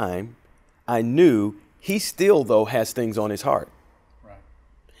same time, I knew he still, though, has things on his heart. Right.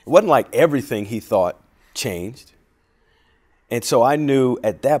 It wasn't like everything he thought changed. And so I knew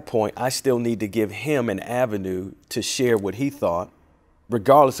at that point, I still need to give him an avenue to share what he thought,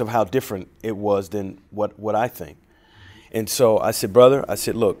 regardless of how different it was than what I think. And so I said, brother,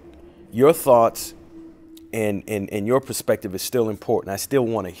 look, your thoughts and your perspective is still important. I still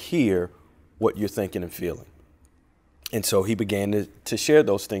want to hear what you're thinking and feeling. And so he began to share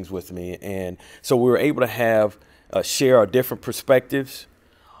those things with me. And so we were able to have share our different perspectives.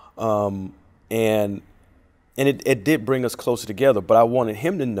 And it did bring us closer together. But I wanted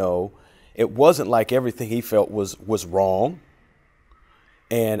him to know it wasn't like everything he felt was wrong.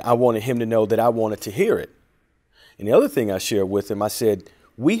 And I wanted him to know that I wanted to hear it. And the other thing I shared with him, I said,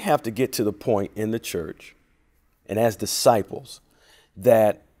 we have to get to the point in the church and as disciples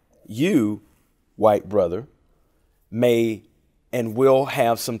that you, white brother, may and will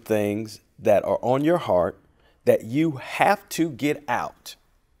have some things that are on your heart that you have to get out,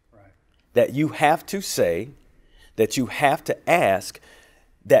 right, that you have to say, that you have to ask,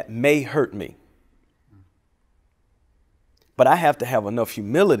 that may hurt me. But I have to have enough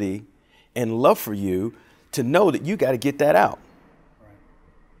humility and love for you to know that you got to get that out. Right.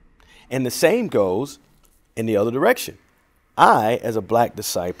 And the same goes in the other direction. I, as a black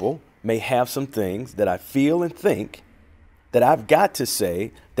disciple, may have some things that I feel and think that I've got to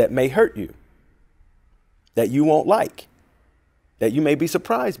say that may hurt you, that you won't like, that you may be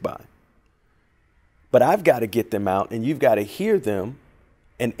surprised by. But I've got to get them out, and you've got to hear them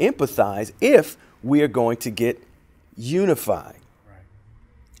and empathize if we are going to get unified.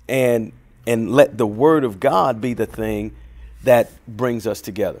 Right. And let the word of God be the thing that brings us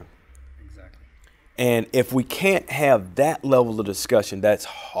together. Exactly. And if we can't have that level of discussion, that's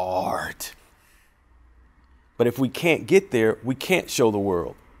hard. But if we can't get there, we can't show the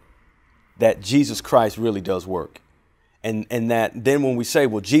world that Jesus Christ really does work. And that then when we say,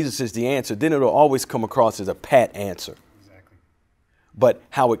 well, Jesus is the answer, then it'll always come across as a pat answer. Exactly. But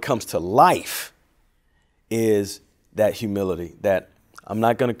how it comes to life is that humility, that I'm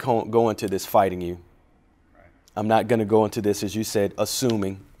not going to go into this fighting you. Right. I'm not going to go into this, as you said,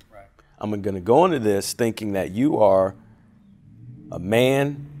 assuming. Right. I'm going to go into this thinking that you are a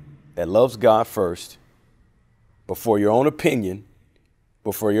man that loves God first, before your own opinion,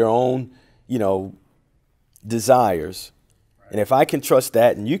 before your own, desires. Right. And if I can trust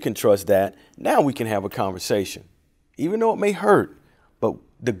that and you can trust that, now we can have a conversation, even though it may hurt. But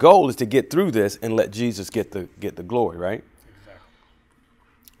the goal is to get through this and let Jesus get the glory, right? Exactly.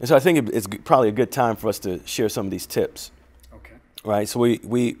 And so I think it's probably a good time for us to share some of these tips. Okay. Right. So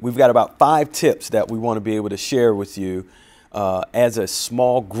we've got about 5 tips that we want to be able to share with you as a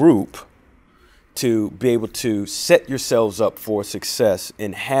small group to be able to set yourselves up for success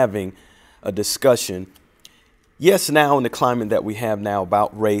in having a discussion. Yes, now in the climate that we have now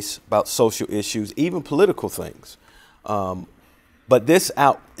about race, about social issues, even political things. But this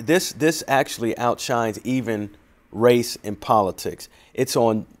actually outshines even race and politics. It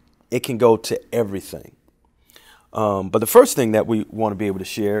can go to everything. But the first thing that we want to be able to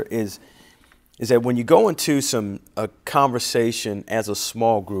share is is that when you go into a conversation as a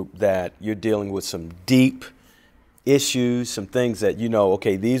small group that you're dealing with some deep issues, some things that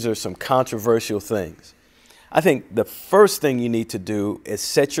okay, these are some controversial things. I think the first thing you need to do is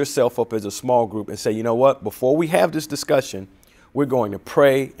set yourself up as a small group and say, you know what, before we have this discussion, we're going to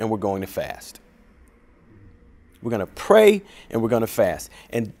pray and we're going to fast. We're going to pray and we're going to fast.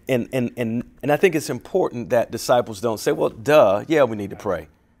 And I think it's important that disciples don't say, well, duh, yeah, we need to pray.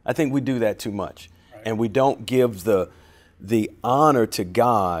 I think we do that too much. Right. And we don't give the honor to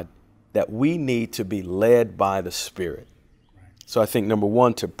God that we need to be led by the Spirit. Right. So I think, number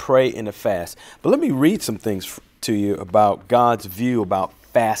one, to pray and to fast. But let me read some things to you about God's view about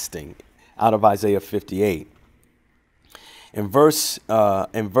fasting out of Isaiah 58. In verse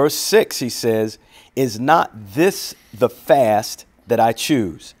 6, he says, is not this the fast that I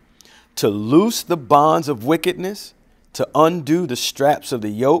choose? To loose the bonds of wickedness, to undo the straps of the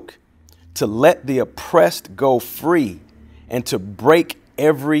yoke, to let the oppressed go free, and to break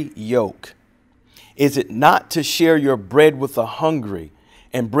every yoke. Is it not to share your bread with the hungry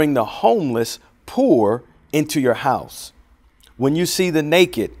and bring the homeless poor into your house? When you see the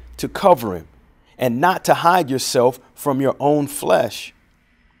naked, to cover him, and not to hide yourself from your own flesh.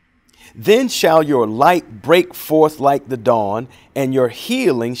 Then shall your light break forth like the dawn, and your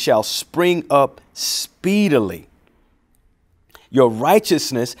healing shall spring up speedily. Your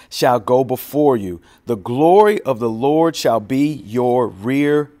righteousness shall go before you. The glory of the Lord shall be your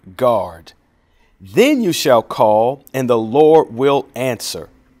rear guard. Then you shall call, and the Lord will answer.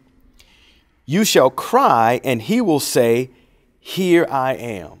 You shall cry, and he will say, here I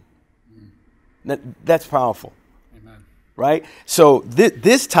am. That's powerful. Amen. Right? So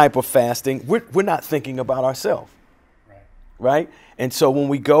this type of fasting, we're not thinking about ourselves. Right? And so when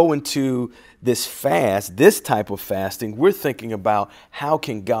we go into this fast, this type of fasting, we're thinking about how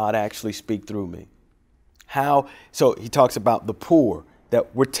can God actually speak through me? So he talks about the poor,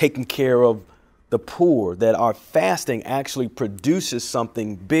 that we're taking care of the poor, that our fasting actually produces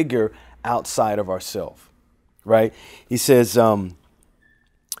something bigger outside of ourselves. Right? He says,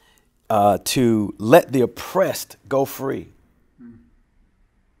 to let the oppressed go free.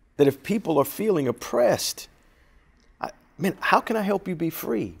 That if people are feeling oppressed, how can I help you be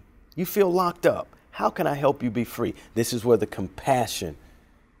free? You feel locked up. How can I help you be free? This is where the compassion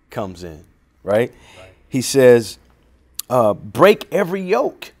comes in, right? He says, break every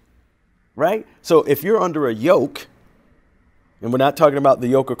yoke, right? So if you're under a yoke, and we're not talking about the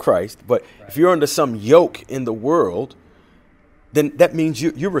yoke of Christ, but if you're under some yoke in the world, then that means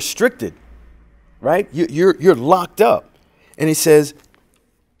you're restricted, right? You're locked up. And he says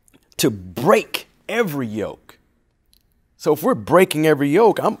to break every yoke. So if we're breaking every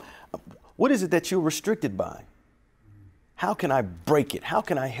yoke, what is it that you're restricted by? How can I break it? How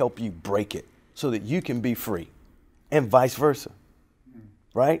can I help you break it so that you can be free? And vice versa,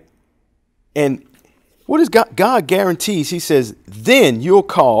 right? And what does God guarantees? He says, then you'll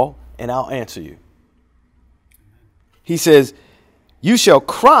call and I'll answer you. He says, you shall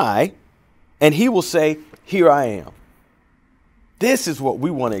cry, and he will say, here I am. This is what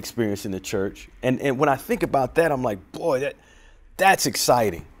we want to experience in the church. And when I think about that, I'm like, boy, that's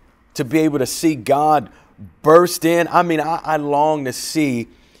exciting to be able to see God burst in. I mean, I long to see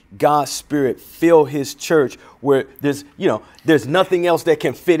God's Spirit fill his church where there's nothing else that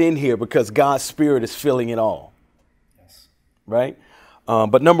can fit in here because God's Spirit is filling it all. Yes. Right?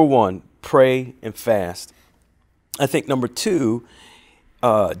 But number one, pray and fast. I think number two,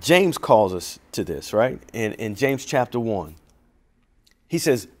 James calls us to this, right? In James chapter 1, he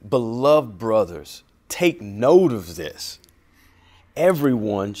says, beloved brothers, take note of this.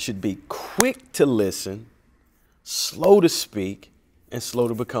 Everyone should be quick to listen, slow to speak, and slow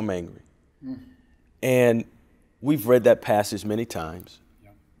to become angry. And we've read that passage many times,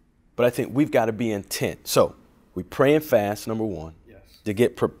 but I think we've got to be intent. So we pray and fast, number one, to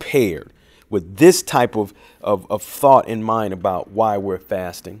get prepared with this type of thought in mind about why we're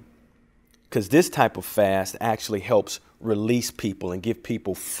fasting. Because this type of fast actually helps release people and give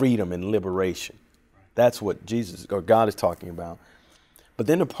people freedom and liberation. That's what Jesus or God is talking about. But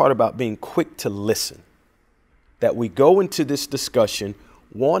then the part about being quick to listen, that we go into this discussion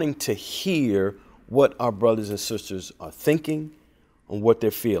wanting to hear what our brothers and sisters are thinking and what they're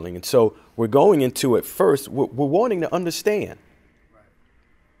feeling. And so we're going into it first. We're wanting to understand.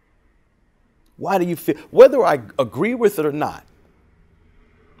 Why do you feel, whether I agree with it or not,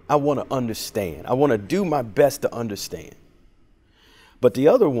 I want to understand. I want to do my best to understand. But the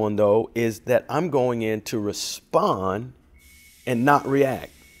other one, though, is that I'm going in to respond and not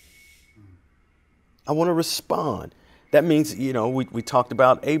react. I want to respond. That means, we talked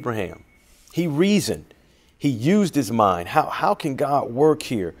about Abraham. He reasoned. He used his mind. How can God work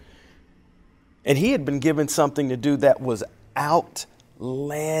here? And he had been given something to do that was outlandish.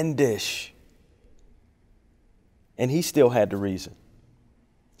 And he still had to reason.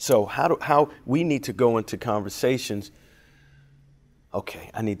 So how we need to go into conversations.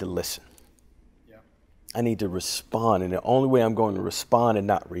 Okay, I need to listen. Yeah. I need to respond. And the only way I'm going to respond and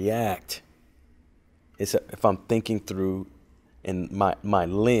not react is if I'm thinking through, and my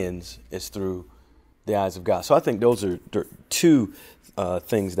lens is through the eyes of God. So I think those are two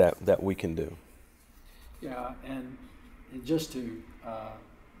things that we can do. Yeah, and just to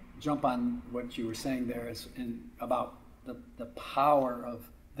jump on what you were saying there about the power of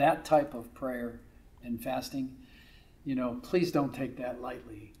that type of prayer and fasting, please don't take that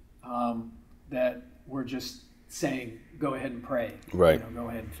lightly, that we're just saying, go ahead and pray, right? Go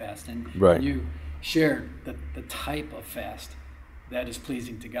ahead and fast. And right. You shared the type of fast that is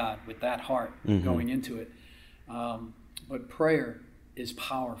pleasing to God with that heart going into it. But prayer is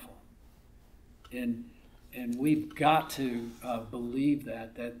powerful. And we've got to believe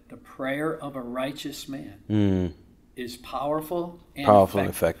that the prayer of a righteous man is powerful and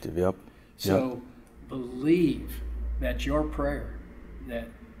effective. Yep. So believe that your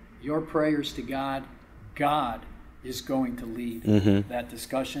prayers to God is going to lead that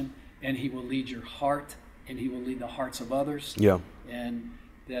discussion, and he will lead your heart, and he will lead the hearts of others. Yeah. And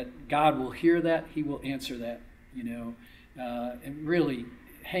that God will hear that, he will answer that, and really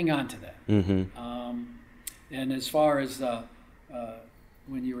hang on to that. And as far as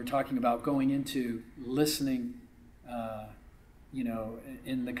when you were talking about going into listening,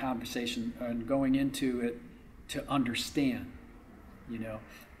 in the conversation and going into it to understand,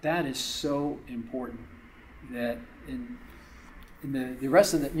 that is so important. That in the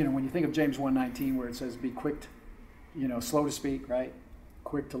rest of the, when you think of James 1:19, where it says, "Be quick, slow to speak, right?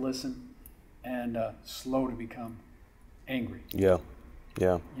 Quick to listen, and slow to become angry." Yeah,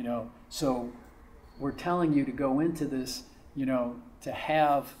 yeah. So we're telling you to go into this, to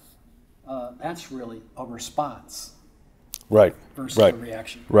have, that's really a response. Right. Versus right. a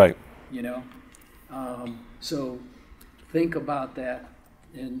reaction. Right. So think about that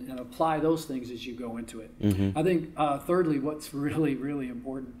and apply those things as you go into it. I think, thirdly, what's really, really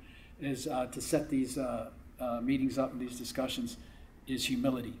important is to set these meetings up and these discussions is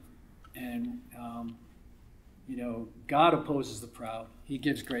humility. And, God opposes the proud. He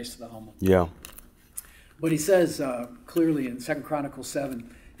gives grace to the humble. Yeah. But he says clearly in 2 Chronicles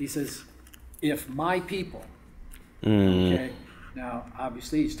 7, he says, if my people, okay, now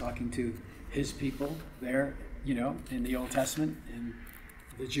obviously he's talking to his people there, in the Old Testament, and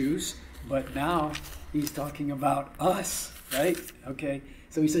the Jews, but now he's talking about us, right? Okay,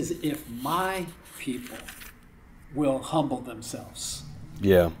 so he says, if my people will humble themselves.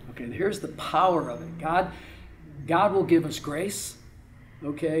 Yeah. Okay, here's the power of it. God will give us grace.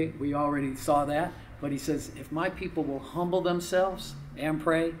 Okay, we already saw that. But he says, if my people will humble themselves and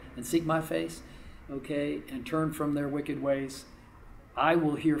pray and seek my face, okay, and turn from their wicked ways, I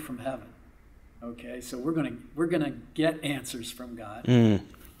will hear from heaven. Okay, so we're gonna get answers from God,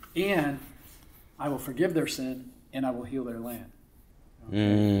 and I will forgive their sin and I will heal their land.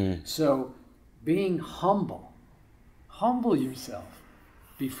 Okay? So being humble yourself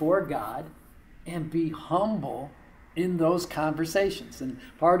before God, and be humble in those conversations. And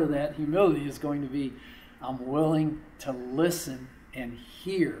part of that humility is going to be, I'm willing to listen and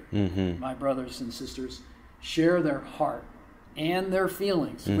hear my brothers and sisters share their heart and their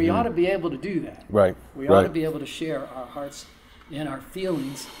feelings. We ought to be able to do that. Right. We ought to be able to share our hearts and our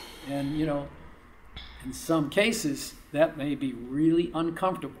feelings. And, in some cases, that may be really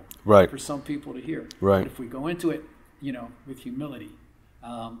uncomfortable for some people to hear. Right. But if we go into it, with humility,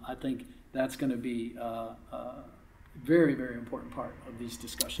 I think that's going to be very, very important part of these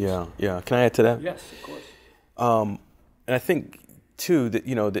discussions. Yeah, yeah. Can I add to that? Yes, of course. And I think too that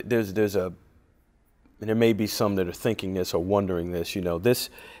that there's a, and there may be some that are thinking this or wondering this. This,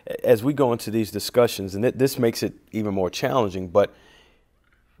 as we go into these discussions, and this makes it even more challenging. But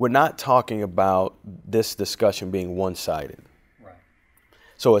we're not talking about this discussion being one-sided. Right.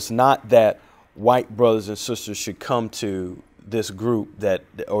 So it's not that white brothers and sisters should come to this group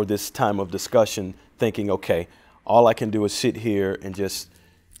or this time of discussion thinking, okay, all I can do is sit here and just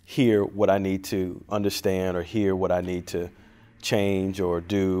hear what I need to understand or hear what I need to change or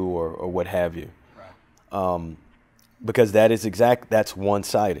do or what have you. Right. Because that's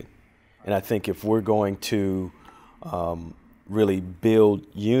one-sided. And I think if we're going to really build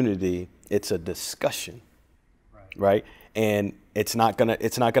unity, it's a discussion, right? And it's not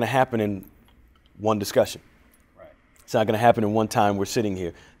gonna happen in one discussion. It's not going to happen in one time we're sitting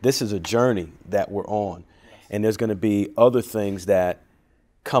here. This is a journey that we're on. And there's going to be other things that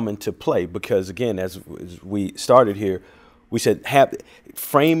come into play because, again, as we started here, we said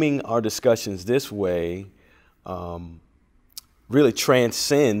framing our discussions this way really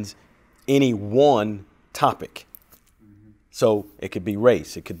transcends any one topic. So it could be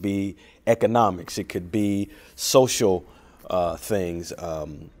race, it could be economics, it could be social things,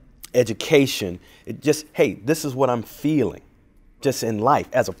 education. It just, hey, this is what I'm feeling just in life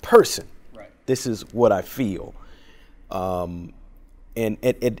as a person. Right. This is what I feel. And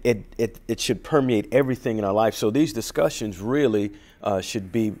it should permeate everything in our life. So these discussions really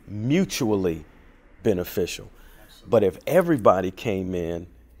should be mutually beneficial. Absolutely. But if everybody came in,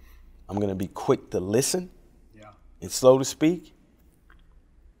 I'm going to be quick to listen and slow to speak.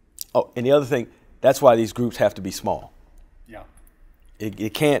 Oh, and the other thing, that's why these groups have to be small. Yeah.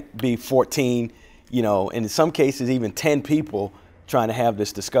 It can't be 14, and in some cases even 10 people trying to have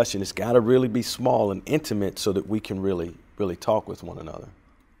this discussion. It's got to really be small and intimate so that we can really talk with one another.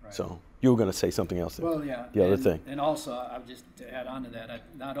 Right. So you were going to say something else there. Well, yeah. The other thing. And also, I'll just to add on to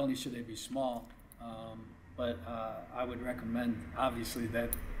that, not only should they be small, but I would recommend, obviously, that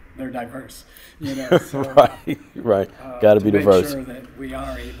they're diverse. So, right. Got to be diverse. Make sure that we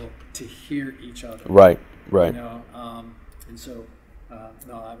are able to hear each other. Right. And so,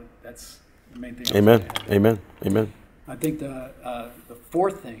 that's the main thing. Amen. I think the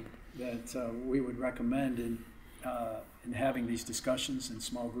fourth thing that we would recommend in having these discussions in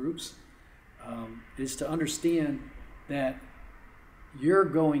small groups is to understand that you're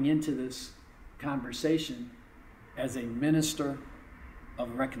going into this conversation as a minister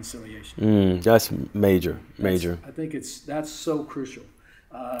of reconciliation. That's major. I think that's so crucial.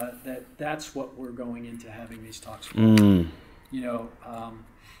 That's what we're going into having these talks for.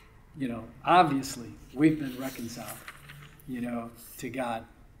 Obviously we've been reconciled, to God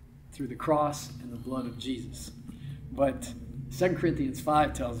through the cross and the blood of Jesus. But 2 Corinthians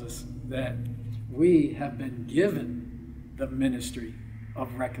 5 tells us that we have been given the ministry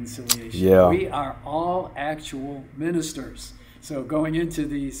of reconciliation. Yeah. We are all actual ministers. So going into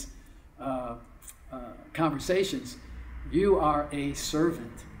these conversations, you are a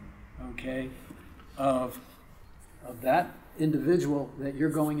servant, of that individual that you're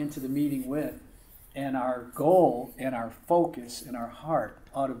going into the meeting with. And our goal and our focus and our heart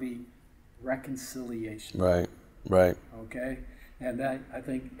ought to be reconciliation. Right. Okay? And that, I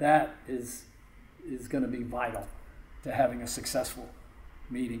think that is going to be vital to having a successful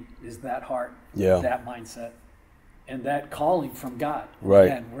meeting, is that heart, that mindset, and that calling from God. Right.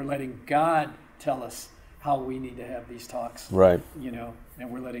 And we're letting God tell us how we need to have these talks. Right. And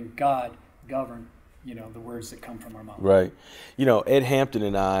we're letting God govern, the words that come from our mouth. Right. Ed Hampton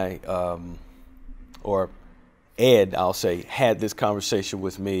and I, or Ed, I'll say, had this conversation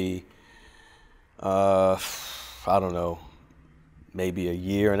with me, I don't know, maybe a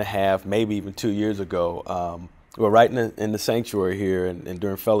year and a half, maybe even 2 years ago. We were right in the sanctuary here and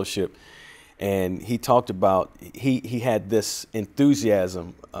during fellowship. And he talked about, he had this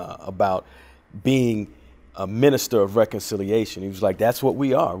enthusiasm about being a minister of reconciliation. He was like, that's what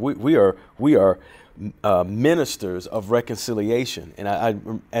we are. We are ministers of reconciliation. And I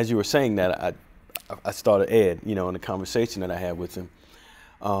as you were saying that, I started Ed, in the conversation that I had with him.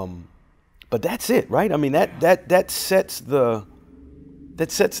 But that's it, right? I mean, that sets the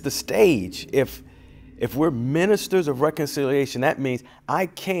stage. If we're ministers of reconciliation, that means I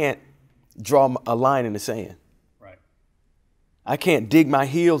can't draw a line in the sand. Right. I can't dig my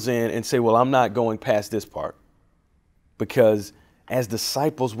heels in and say, well, I'm not going past this part. Because as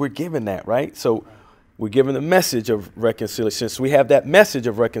disciples, we're given that, right? So we're given the message of reconciliation. Since we have that message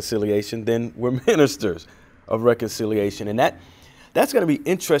of reconciliation, then we're ministers of reconciliation. And that's going to be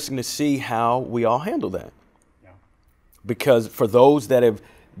interesting to see how we all handle that. Yeah. Because for those that have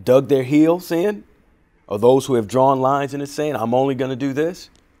dug their heels in, or those who have drawn lines in the sand, I'm only going to do this,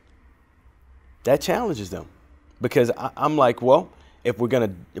 that challenges them. Because I'm like, well, if we're gonna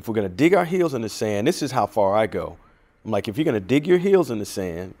dig our heels in the sand, this is how far I go. I'm like, if you're gonna dig your heels in the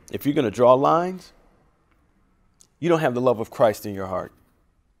sand, if you're gonna draw lines, you don't have the love of Christ in your heart.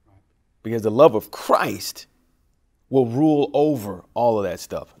 Because the love of Christ will rule over all of that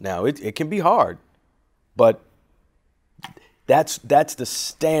stuff. Now, it can be hard, but that's the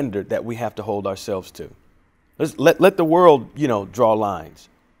standard that we have to hold ourselves to. Let the world, draw lines.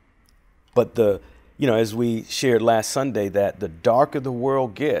 But as we shared last Sunday, that the darker the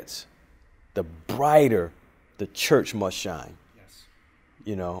world gets, the brighter the church must shine.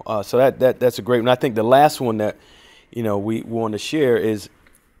 Yes. So that's a great one. I think the last one that, we want to share is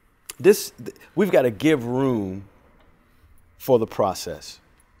this: we've got to give room for the process,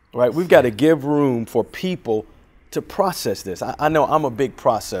 right? We've got to give room for people to process this. I know I'm a big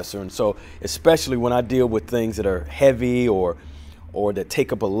processor, and so especially when I deal with things that are heavy or that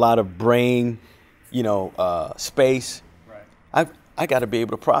take up a lot of brain, space, right. I got to be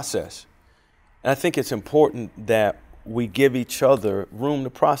able to process. And I think it's important that we give each other room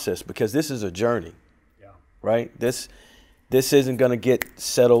to process, because this is a journey, right? This isn't going to get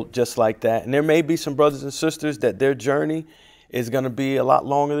settled just like that. And there may be some brothers and sisters that their journey is going to be a lot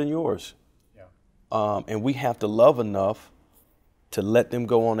longer than yours. And we have to love enough to let them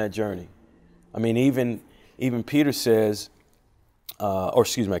go on that journey. I mean, even Peter says,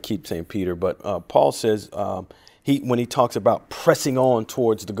 I keep saying Peter, but Paul says when he talks about pressing on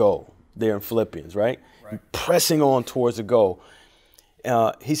towards the goal there in Philippians, right? Pressing on towards the goal.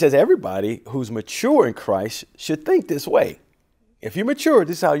 He says everybody who's mature in Christ should think this way. If you're mature,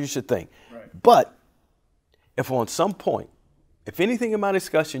 this is how you should think. Right. But if on some point, if anything in my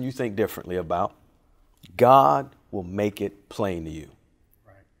discussion you think differently about, God will make it plain to you.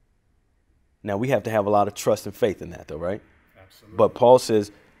 Right. Now, we have to have a lot of trust and faith in that, though, right? Absolutely. But Paul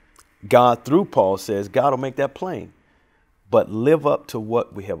says, through Paul says, God will make that plain. But live up to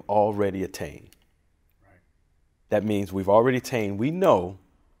what we have already attained. Right. That means we've already attained. We know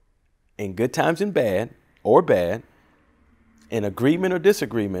in good times and bad, in agreement or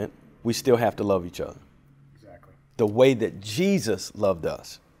disagreement, we still have to love each other. Exactly. The way that Jesus loved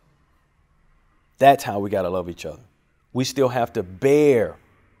us. That's how we got to love each other. We still have to bear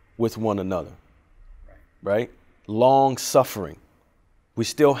with one another, right? Long suffering. We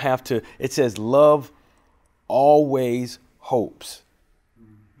still have to, it says love always hopes.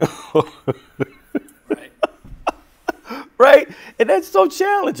 Right. Right? And that's so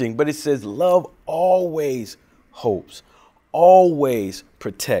challenging, but it says love always hopes, always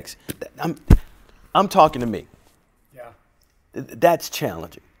protects. I'm talking to me. Yeah. That's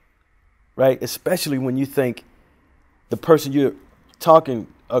challenging. Right? Especially when you think the person you're talking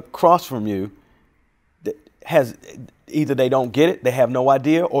across from you has either they don't get it, they have no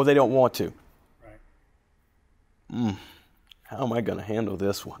idea, or they don't want to. Right. How am I going to handle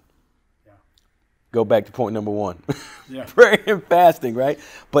this one? Yeah. Go back to point number one. Yeah. Prayer and fasting, right?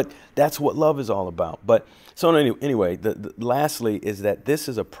 But that's what love is all about. But so anyway, lastly is that this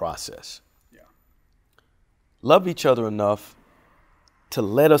is a process. Yeah. Love each other enough to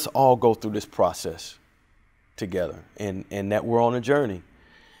let us all go through this process together, and that we're on a journey,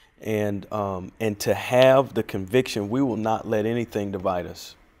 and to have the conviction we will not let anything divide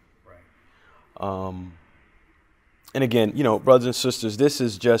us. Right. And again, brothers and sisters, this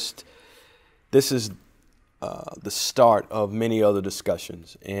is the start of many other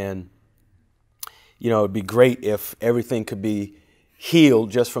discussions, and it'd be great if everything could be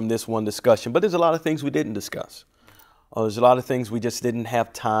healed just from this one discussion. But there's a lot of things we didn't discuss. There's a lot of things we just didn't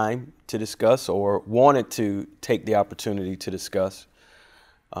have time to discuss or wanted to take the opportunity to discuss.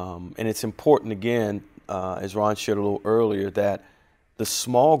 And it's important, again, as Ron shared a little earlier, that the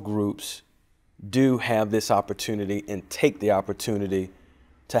small groups do have this opportunity and take the opportunity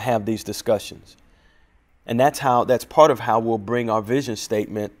to have these discussions. And that's part of how we'll bring our vision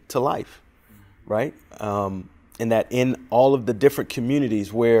statement to life, right? And that in all of the different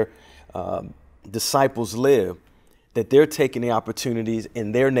communities where disciples live, that they're taking the opportunities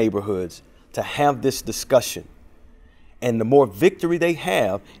in their neighborhoods to have this discussion. And the more victory they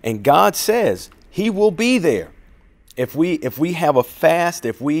have, and God says he will be there. If we have a fast,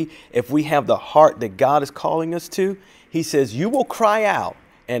 if we have the heart that God is calling us to, he says, you will cry out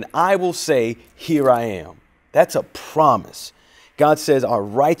and I will say, here I am. That's a promise. God says our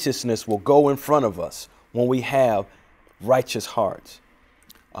righteousness will go in front of us when we have righteous hearts.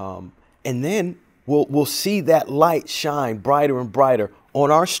 And then we'll see that light shine brighter and brighter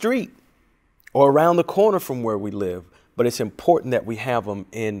on our street or around the corner from where we live. But it's important that we have them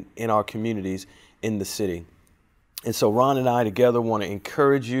in our communities in the city. And so Ron and I together want to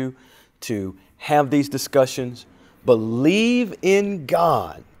encourage you to have these discussions. Believe in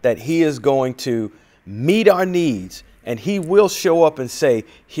God that he is going to meet our needs and he will show up and say,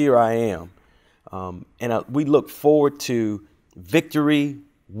 here I am. And we look forward to victory,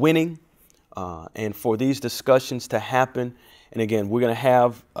 winning, and for these discussions to happen. And again, we're going to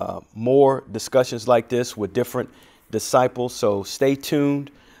have more discussions like this with different disciples. So stay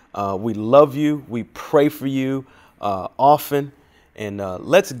tuned. We love you. We pray for you often. And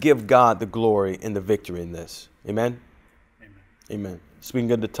let's give God the glory and the victory in this. Amen? Amen. Amen. It's been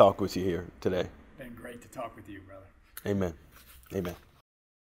good to talk with you here today. Been great to talk with you, brother. Amen. Amen.